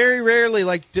 Very rarely,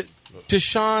 like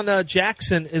Deshaun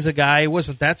Jackson is a guy who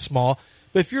wasn't that small.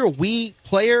 But if you're a wee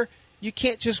player, you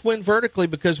can't just win vertically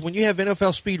because when you have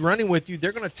NFL speed running with you,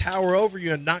 they're going to tower over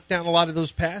you and knock down a lot of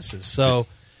those passes. So,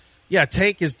 yeah,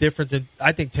 Tank is different than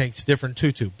I think Tank's different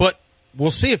than Tutu. But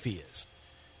we'll see if he is.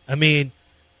 I mean,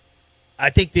 I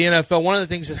think the NFL, one of the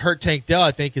things that hurt Tank Dell, I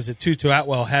think, is that Tutu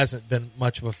Atwell hasn't been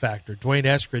much of a factor. Dwayne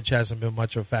Eskridge hasn't been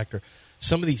much of a factor.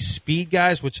 Some of these speed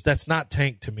guys, which that's not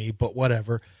Tank to me, but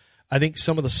whatever, I think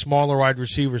some of the smaller wide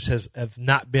receivers have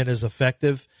not been as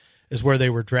effective as where they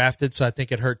were drafted, so I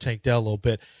think it hurt Tank Dell a little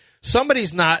bit.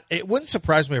 Somebody's not – it wouldn't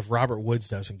surprise me if Robert Woods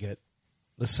doesn't get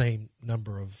the same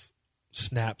number of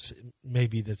snaps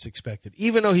maybe that's expected,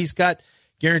 even though he's got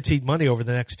guaranteed money over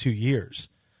the next 2 years.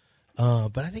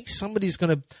 But I think somebody's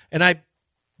going to – and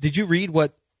did you read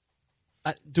what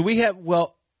 – do we have –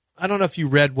 well, I don't know if you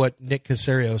read what Nick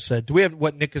Caserio said. Do we have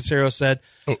what Nick Caserio said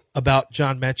about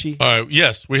John Mechie?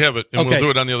 Yes, we have it, and we'll do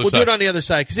it on the other side. We'll do it on the other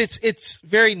side because it's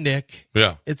very Nick.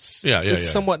 Yeah, it's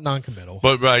somewhat non-committal.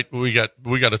 But we got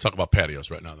to talk about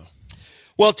patios right now, though.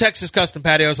 Well, Texas Custom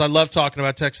Patios. I love talking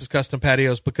about Texas Custom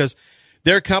Patios because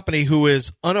they're a company who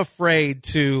is unafraid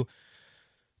to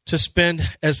spend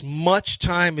as much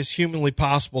time as humanly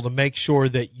possible to make sure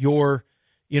that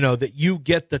that you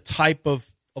get the type of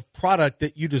product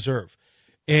that you deserve.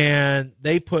 And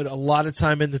they put a lot of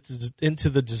time into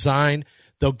the design.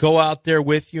 They'll go out there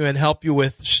with you and help you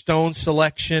with stone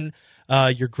selection,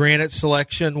 your granite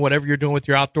selection, whatever you're doing with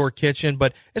your outdoor kitchen.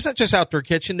 But it's not just outdoor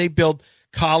kitchen. They build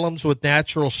columns with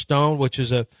natural stone, which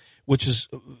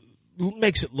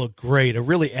makes it look great. It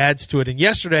really adds to it. And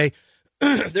yesterday,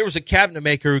 there was a cabinet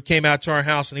maker who came out to our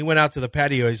house, and he went out to the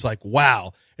patio. He's like,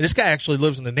 wow. And this guy actually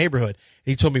lives in the neighborhood.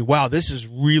 And he told me, wow, this is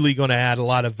really going to add a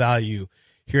lot of value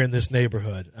here in this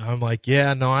neighborhood. And I'm like,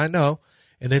 yeah, no, I know.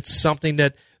 And it's something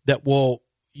that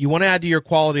you want to add to your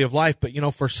quality of life. But,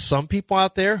 for some people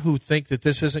out there who think that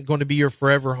this isn't going to be your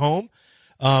forever home,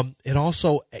 and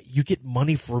also you get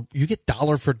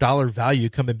dollar for dollar value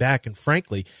coming back. And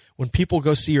frankly, when people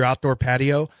go see your outdoor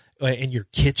patio in your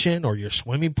kitchen or your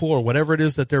swimming pool or whatever it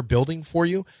is that they're building for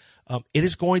you, it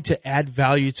is going to add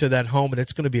value to that home, and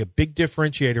it's going to be a big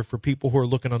differentiator for people who are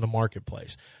looking on the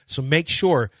marketplace. So make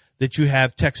sure that you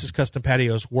have Texas Custom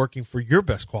Patios working for your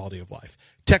best quality of life.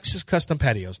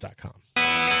 TexasCustomPatios.com.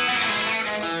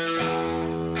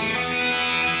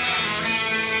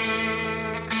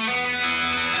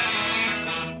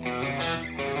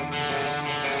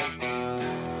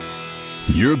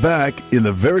 You're back in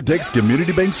the Veritex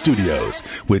Community Bank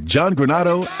Studios with John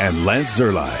Granato and Lance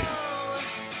Zierlein.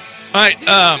 All right,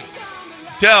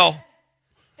 Del,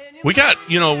 we got,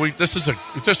 this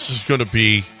is going to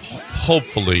be,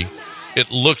 hopefully, it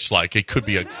looks like it could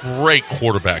be a great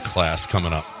quarterback class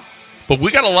coming up. But we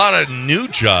got a lot of new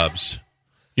jobs.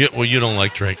 You don't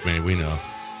like Drake May, we know.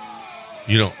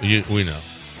 We know.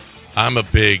 I'm a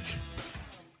big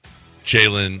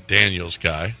Jalen Daniels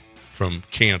guy from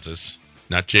Kansas.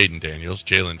 Not Jaden Daniels,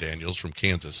 Jalen Daniels from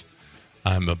Kansas.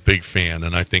 I'm a big fan,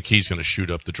 and I think he's going to shoot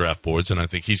up the draft boards, and I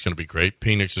think he's going to be great.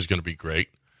 Penix is going to be great.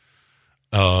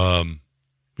 We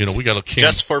got a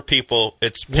just for people.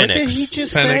 It's Penix. What did he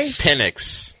just say?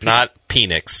 Penix, not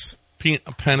Penix.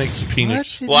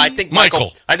 Penix. Well, I think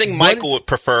Michael would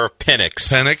prefer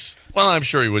Penix. Penix. Well, I'm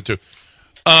sure he would too.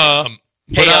 I'm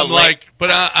like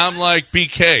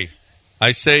BK.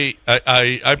 I say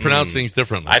I pronounce things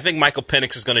differently. I think Michael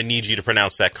Penix is going to need you to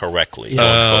pronounce that correctly.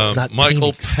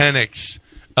 Michael Penix,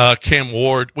 Cam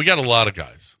Ward. We got a lot of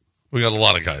guys.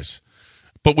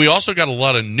 But we also got a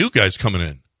lot of new guys coming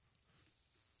in.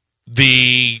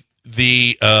 The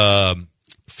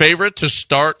favorite to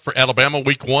start for Alabama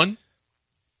week 1,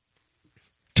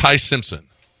 Ty Simpson.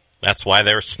 That's why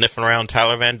they were sniffing around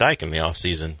Tyler Van Dyke in the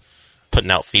offseason, putting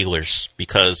out feelers,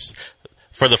 because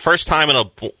for the first time in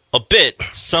a bit,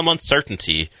 some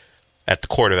uncertainty at the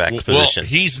quarterback position. Well,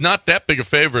 he's not that big a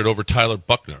favorite over Tyler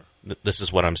Buckner. This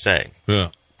is what I'm saying. Yeah.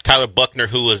 Tyler Buckner,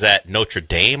 who was at Notre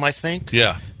Dame, I think.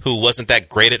 Yeah. Who wasn't that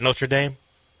great at Notre Dame.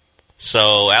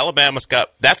 So Alabama's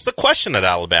got – that's the question at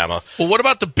Alabama. Well, what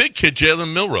about the big kid,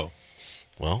 Jalen Milroe?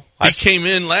 Well, he came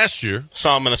in last year.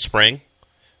 Saw him in the spring.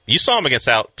 You saw him against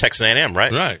Texas A&M,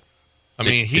 right? Right. I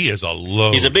mean, he is a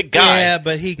load. He's a big guy. Yeah,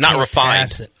 but he not can't refined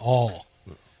pass at all.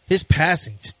 His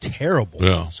passing's terrible.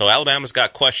 Yeah. So Alabama's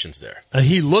got questions there.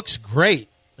 He looks great.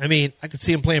 I mean, I could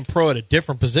see him playing pro at a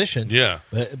different position. Yeah.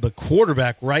 But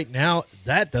quarterback right now,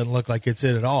 that doesn't look like it's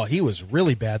it at all. He was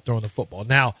really bad throwing the football.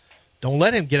 Now, don't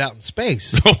let him get out in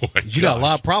space. Oh, my You got a gosh.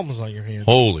 lot of problems on your hands.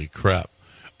 Holy crap.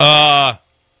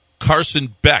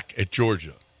 Carson Beck at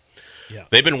Georgia.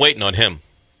 They've been waiting on him.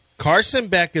 Carson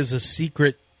Beck is a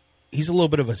secret. He's a little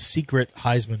bit of a secret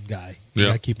Heisman guy. You Yeah.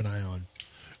 got to keep an eye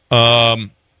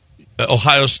on.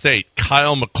 Ohio State.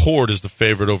 Kyle McCord is the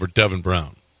favorite over Devin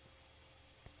Brown.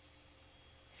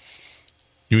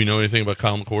 Do you know anything about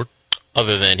Kyle McCord?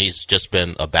 Other than he's just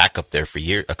been a backup there for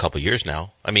a couple years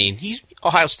now. I mean, he's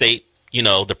Ohio State,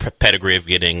 the pedigree of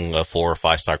getting a 4 or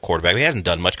 5 star quarterback. He hasn't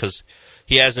done much because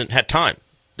he hasn't had time.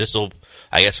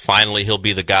 I guess, finally he'll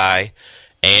be the guy.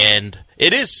 And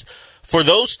it is, for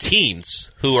those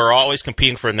teams who are always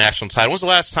competing for a national title, when was the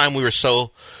last time we were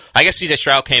I guess CJ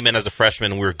Stroud came in as a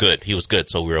freshman and we were good. He was good,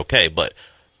 so we were okay. But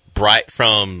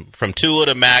from Tua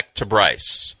to Mac to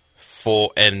Bryce,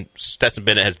 and Stetson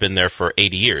Bennett has been there for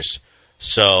 80 years.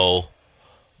 So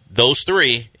those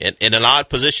three in an odd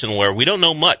position where we don't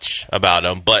know much about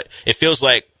them, but it feels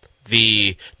like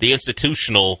the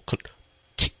institutional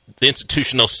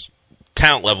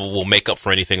talent level will make up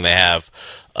for anything they have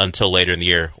until later in the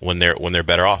year when they're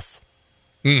better off.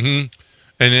 Mm-hmm.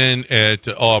 And then at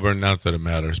Auburn, not that it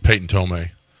matters, Peyton Tomei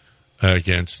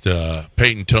against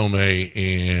Peyton Tomei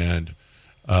and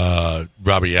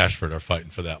Robbie Ashford are fighting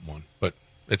for that one. But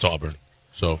it's Auburn,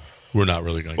 so we're not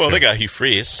really going to Well, they got Hugh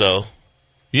Freeze, so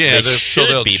yeah, they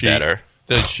should be cheat. better.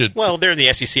 They should. Well, they're in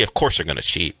the SEC. Of course they're going to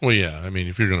cheat. Well, yeah. I mean,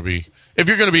 if you're going to be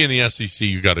in the SEC,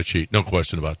 you got to cheat. No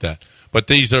question about that. But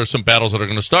these are some battles that are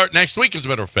going to start next week, as a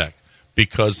matter of fact,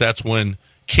 because that's when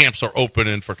camps are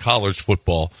opening for college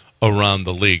football around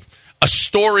the league. A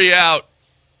story out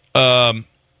that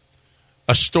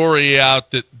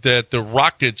the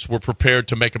Rockets were prepared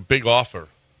to make a big offer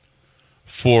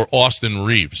for Austin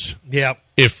Reeves. Yeah.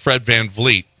 If Fred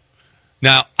VanVleet.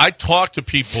 Now, I talked to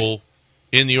people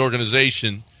in the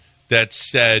organization that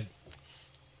said,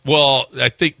 well, I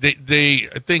think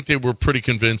they were pretty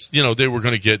convinced, they were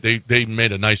going to get, they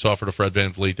made a nice offer to Fred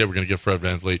VanVleet. They were going to get Fred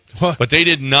VanVleet. But they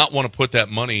did not want to put that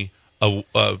money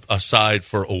aside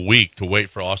for a week to wait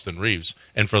for Austin Reeves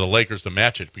and for the Lakers to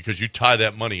match it, because you tie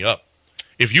that money up.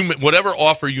 If whatever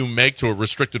offer you make to a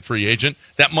restricted free agent,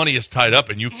 that money is tied up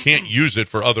and you can't use it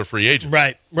for other free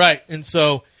agents. Right. And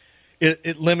so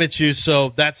it limits you. So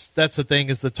that's the thing,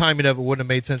 is the timing of it wouldn't have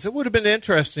made sense. It would have been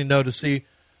interesting, though, to see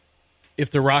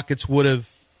if the Rockets would have,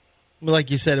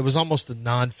 like you said, it was almost a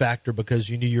non-factor because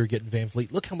you knew you were getting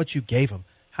VanVleet. Look how much you gave him.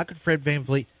 How could Fred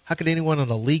VanVleet, how could anyone in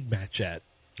the league match that?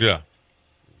 Yeah.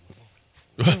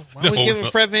 Why are we giving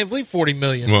Fred VanVleet $40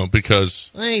 million? Well,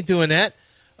 because I ain't doing that.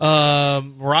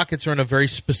 Rockets are in a very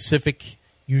specific,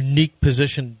 unique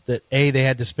position that A, they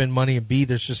had to spend money, and B,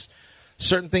 there's just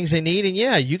certain things they need, and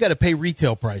yeah, you got to pay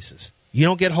retail prices. You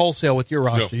don't get wholesale with your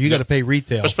roster. You got to pay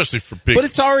retail, especially for big. But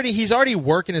he's already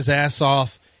working his ass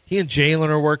off. He and Jalen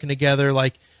are working together.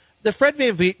 Like the Fred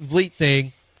VanVleet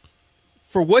thing,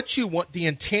 for what you want,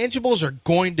 the intangibles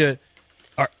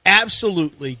are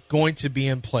absolutely going to be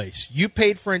in place. You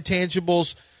paid for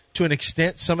intangibles to an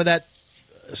extent. Some of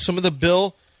the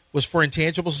bill was for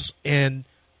intangibles, and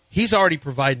he's already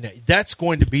providing that. That's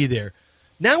going to be there.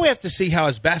 Now we have to see how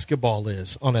his basketball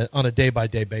is on a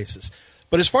day-by-day basis.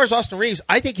 But as far as Austin Reeves,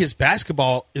 I think his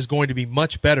basketball is going to be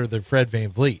much better than Fred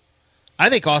VanVleet. I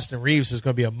think Austin Reeves is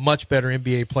going to be a much better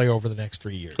NBA player over the next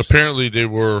 3 years. Apparently, they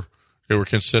were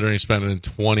considering spending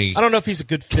 $20. I don't know if he's a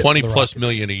good fit. $20+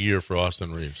 million a year for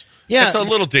Austin Reeves. Yeah, it's a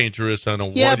little dangerous on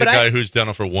a guy who's done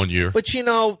it for 1 year. But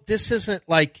this isn't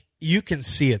like, you can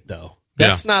see it though.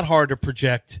 That's not hard to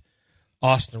project.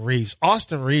 Austin Reeves.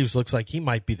 Austin Reeves looks like he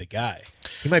might be the guy.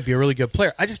 He might be a really good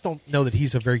player. I just don't know that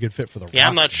he's a very good fit for the Rockets. Yeah,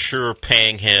 I'm not sure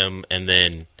paying him and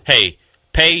then, hey,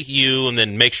 pay you and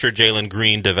then make sure Jalen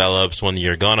Green develops when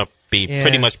you're going to be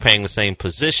pretty much paying the same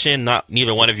position.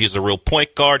 Neither one of you is a real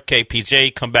point guard.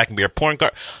 KPJ, come back and be a point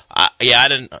guard.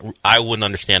 I wouldn't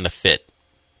understand the fit.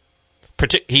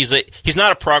 He's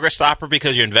not a progress stopper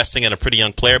because you're investing in a pretty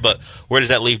young player, but where does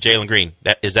that leave Jalen Green?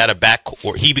 Is that a back,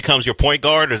 or he becomes your point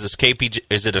guard, or is this KPJ?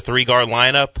 Is it a 3-guard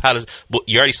lineup?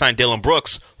 You already signed Dylan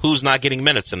Brooks, who's not getting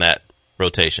minutes in that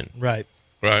rotation? Right.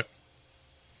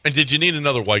 And did you need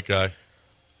another white guy?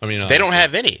 I mean, they don't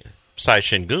have any besides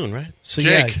Şengün, right? So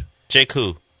Jake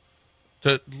who?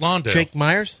 Lawndale. Jake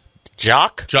Myers.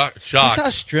 Jock. He's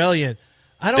Australian.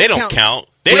 They don't count.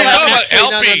 They don't have actually,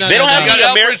 no. They don't have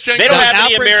any They don't have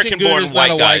any Alfred American-born Sengun is not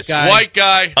white a guys. White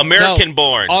guy.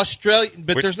 American-born. Australian,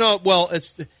 but there's no. Well,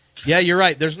 it's yeah, you're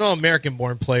right. There's no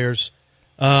American-born players.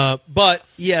 But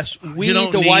yes, we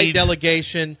the white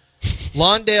delegation.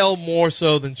 Lawndale more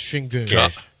so than Sengun.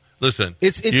 Yes. Listen,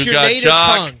 it's you your got native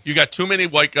tongue. You got too many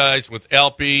white guys with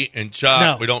Alpy and Jock.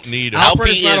 No. We don't need him.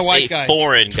 Alpern's Alpy not a is white a guy.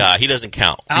 foreign guy. He doesn't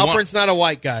count. Alpern's not a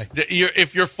white guy.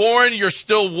 If you're foreign, you're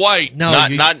still white. No,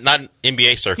 not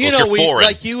NBA circles. You know, You're foreign.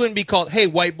 like you wouldn't be called, "Hey,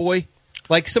 white boy."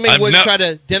 Like somebody would try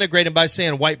to denigrate him by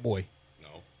saying "white boy." No,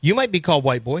 you might be called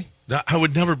white boy. I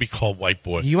would never be called white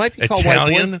boy. You might be called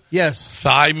Italian? white boy. Yes.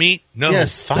 Thigh meat? No.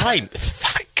 Yes. Thigh,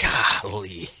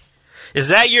 golly. Is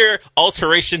that your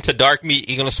alteration to dark meat?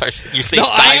 You're gonna start. You say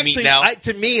thigh meat now.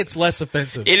 To me, it's less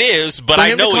offensive. It is, but For I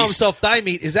him know to call he's. himself thigh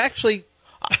meat is actually.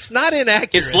 It's not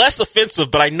inaccurate. It's less offensive,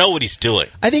 but I know what he's doing.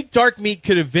 I think dark meat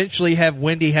could eventually have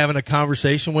Wendy having a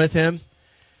conversation with him.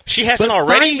 She hasn't But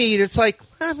already. thigh meat, it's like,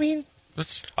 I mean,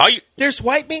 Are you? there's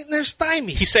white meat and there's thigh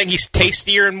meat. He's saying he's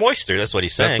tastier and moister. That's what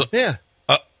he's saying. Yeah.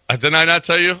 Did I not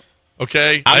tell you?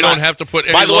 Okay, I'm I not- don't have to put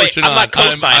any By the way, lotion I'm on. not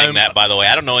co-signing that. By the way,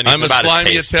 I don't know anything I'm a about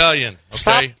slimy his taste. Italian.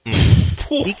 Okay,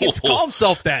 He can call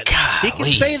himself that. He can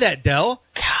Golly. say that, Del.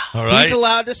 all right. He's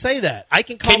allowed to say that. I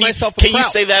can call Can you, myself a can you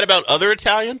kraut. say that about other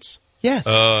Italians? Yes.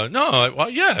 No, well,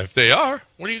 yeah. If they are,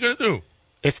 what are you going to do?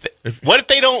 What if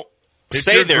they don't If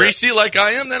say you're they're greasy like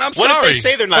I am, then I'm What sorry. if they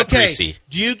say they're not okay. greasy?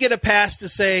 Do you get a pass to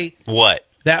say What?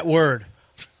 that word?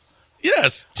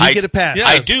 Yes. Do you get a pass? Yeah.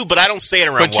 I do, but I don't say it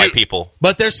around But white you- people.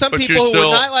 But there's some But people you're who still-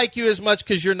 would not like you as much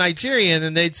because you're Nigerian,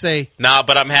 and they'd say, Nah,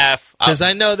 but I'm half. because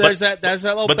I know there's that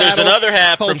little But there's battle another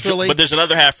half culturally. but there's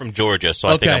another half from Georgia, so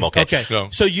I think I'm okay. Okay. No.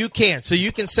 So you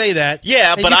can say that.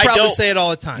 Yeah, and but you I probably don't say it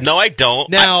all the time. No, I don't.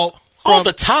 Now, all from-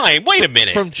 the time. Wait a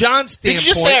minute. From John's Did standpoint,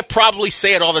 you just say I probably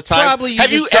say it all the time? probably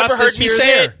Have you just dropped ever heard this me here or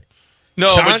say there. it?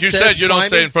 No, John but you says said you don't say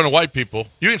slimy. it in front of white people.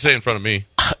 You can say it in front of me.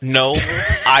 No,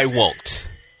 I won't.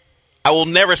 I will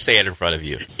never say it in front of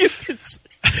you.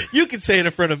 You can say it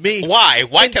in front of me. Why?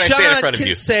 Why And can I John say it in front of can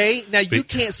you? say, now you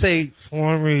can't say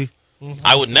slimy,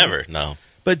 I would never. No.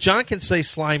 but John can say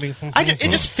slimy. It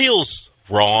just feels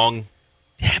wrong.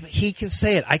 Yeah, but he can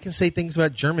say it. I can say things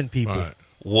about German people. All right.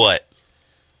 What?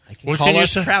 I can What call can you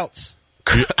us say? krauts.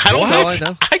 I don't What? know. I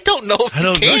know. I don't know if I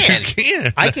don't you know. can. You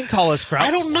can. I can call us krauts. I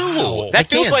don't know. Wow. That I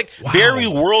feels can. like very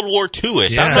World War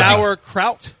II-ish. Yeah. I don't know.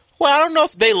 Sauerkraut. Well, I don't know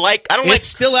if they like. I don't It's like.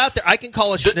 still out there. I can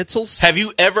call us schnitzels. Have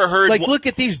you ever heard? Like, look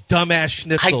at these dumbass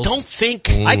schnitzels. I don't think.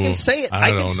 I can say it. I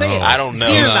can don't say it. know. I don't know.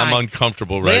 Zierlein. I'm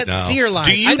uncomfortable right now. Zierlein.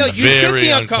 Do you- I know you should Very be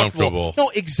uncomfortable. uncomfortable. No,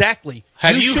 exactly.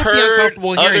 Have you should be heard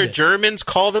uncomfortable hearing other it. Germans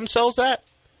call themselves that?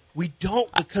 We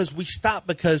don't because we stop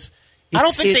because I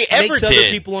don't think it they ever makes other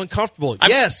did. people uncomfortable.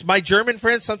 Yes, my German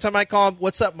friends, sometimes I call them,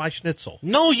 what's up, my schnitzel?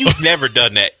 No, you've never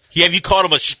done that. Have you called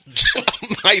him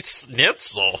my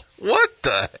schnitzel? What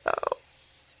the hell?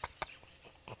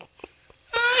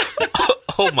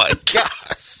 Oh my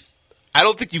gosh! I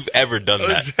don't think you've ever done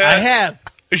that. I have.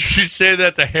 You say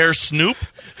that to Herr Snoop?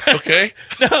 Okay.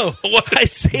 No, I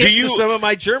say Do it to you- some of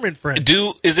my German friends.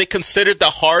 Is it considered the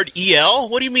hard EL?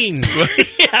 What do you mean?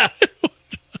 Yeah.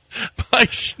 My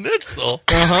schnitzel?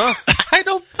 I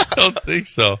don't. I don't think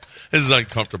so. This is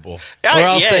uncomfortable.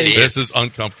 I'll yeah, say it This is. is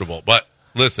uncomfortable. But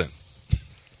listen.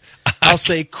 I'll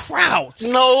say kraut.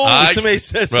 No. Somebody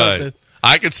says something. Right.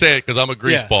 I can say it because I'm a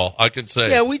grease Yeah. ball. I can say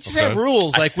Yeah, it, we just okay? have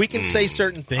rules. Like, we can say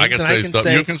certain things. I can and say I can stuff.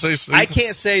 say, You can say stuff. I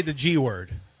can't say the G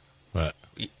word. Right.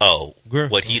 Oh, Gr-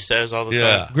 what he says all the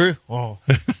Yeah. time. Oh.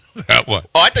 That one.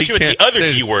 Oh, I thought you meant the other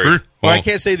say G word. gr- Or I oh.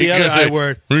 can't say the He other can't say I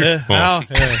word. gr- oh.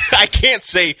 I can't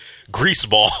say grease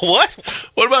ball. What?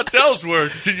 What about Dell's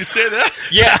word? Did you say that?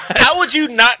 Yeah. How would you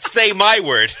not say my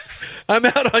word? I'm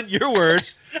out on your word.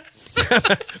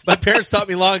 My parents taught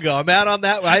me long ago. I'm out on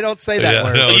that. I don't say that Yeah,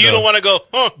 word. no. You don't want to go.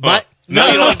 My- No,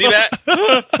 no. you don't do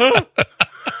that.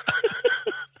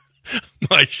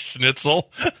 My schnitzel.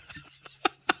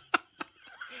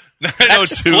 That's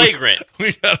 902. flagrant.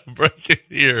 We got to break it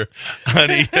here on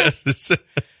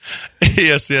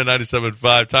ESPN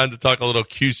 97.5. Time to talk a little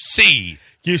QC.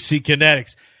 QC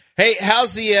Kinetics. Hey,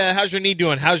 how's your knee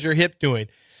doing? How's your hip doing?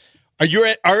 Are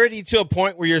you already to a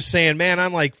point where you're saying, man,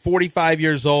 I'm like 45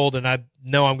 years old and I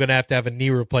know I'm going to have a knee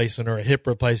replacement or a hip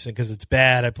replacement because it's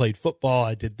bad. I played football.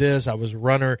 I did this. I was a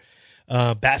runner,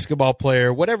 basketball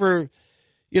player, whatever.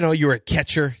 You're a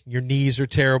catcher. Your knees are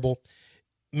terrible.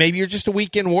 Maybe you're just a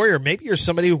weekend warrior. Maybe you're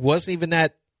somebody who wasn't even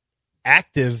that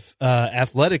active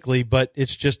athletically, but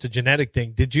it's just a genetic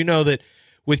thing. Did you know that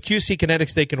with QC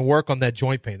Kinetics, they can work on that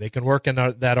joint pain? They can work on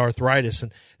that arthritis.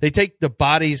 And they take the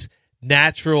body's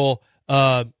natural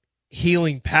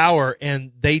healing power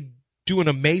and they do an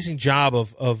amazing job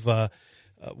of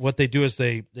what they do is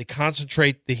they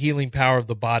concentrate the healing power of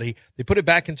the body. They put it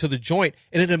back into the joint,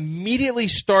 and it immediately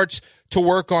starts to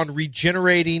work on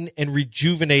regenerating and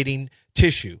rejuvenating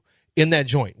tissue in that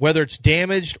joint, whether it's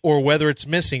damaged or whether it's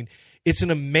missing. It's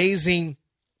an amazing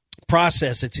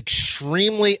process. It's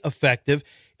extremely effective.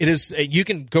 It is. You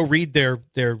can go read their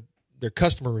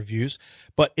customer reviews,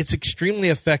 but it's extremely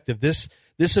effective. This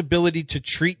ability to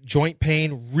treat joint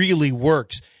pain really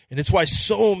works. And it's why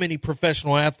so many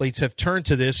professional athletes have turned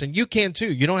to this, and you can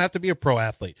too. You don't have to be a pro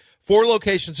athlete. 4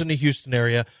 locations in the Houston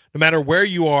area. No matter where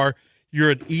you are,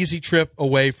 you're an easy trip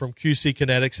away from QC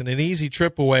Kinetics and an easy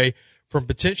trip away from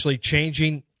potentially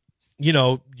changing,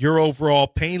 your overall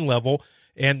pain level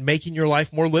and making your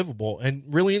life more livable and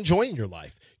really enjoying your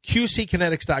life.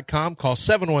 QCkinetics.com. Call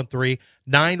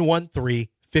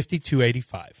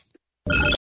 713-913-5285.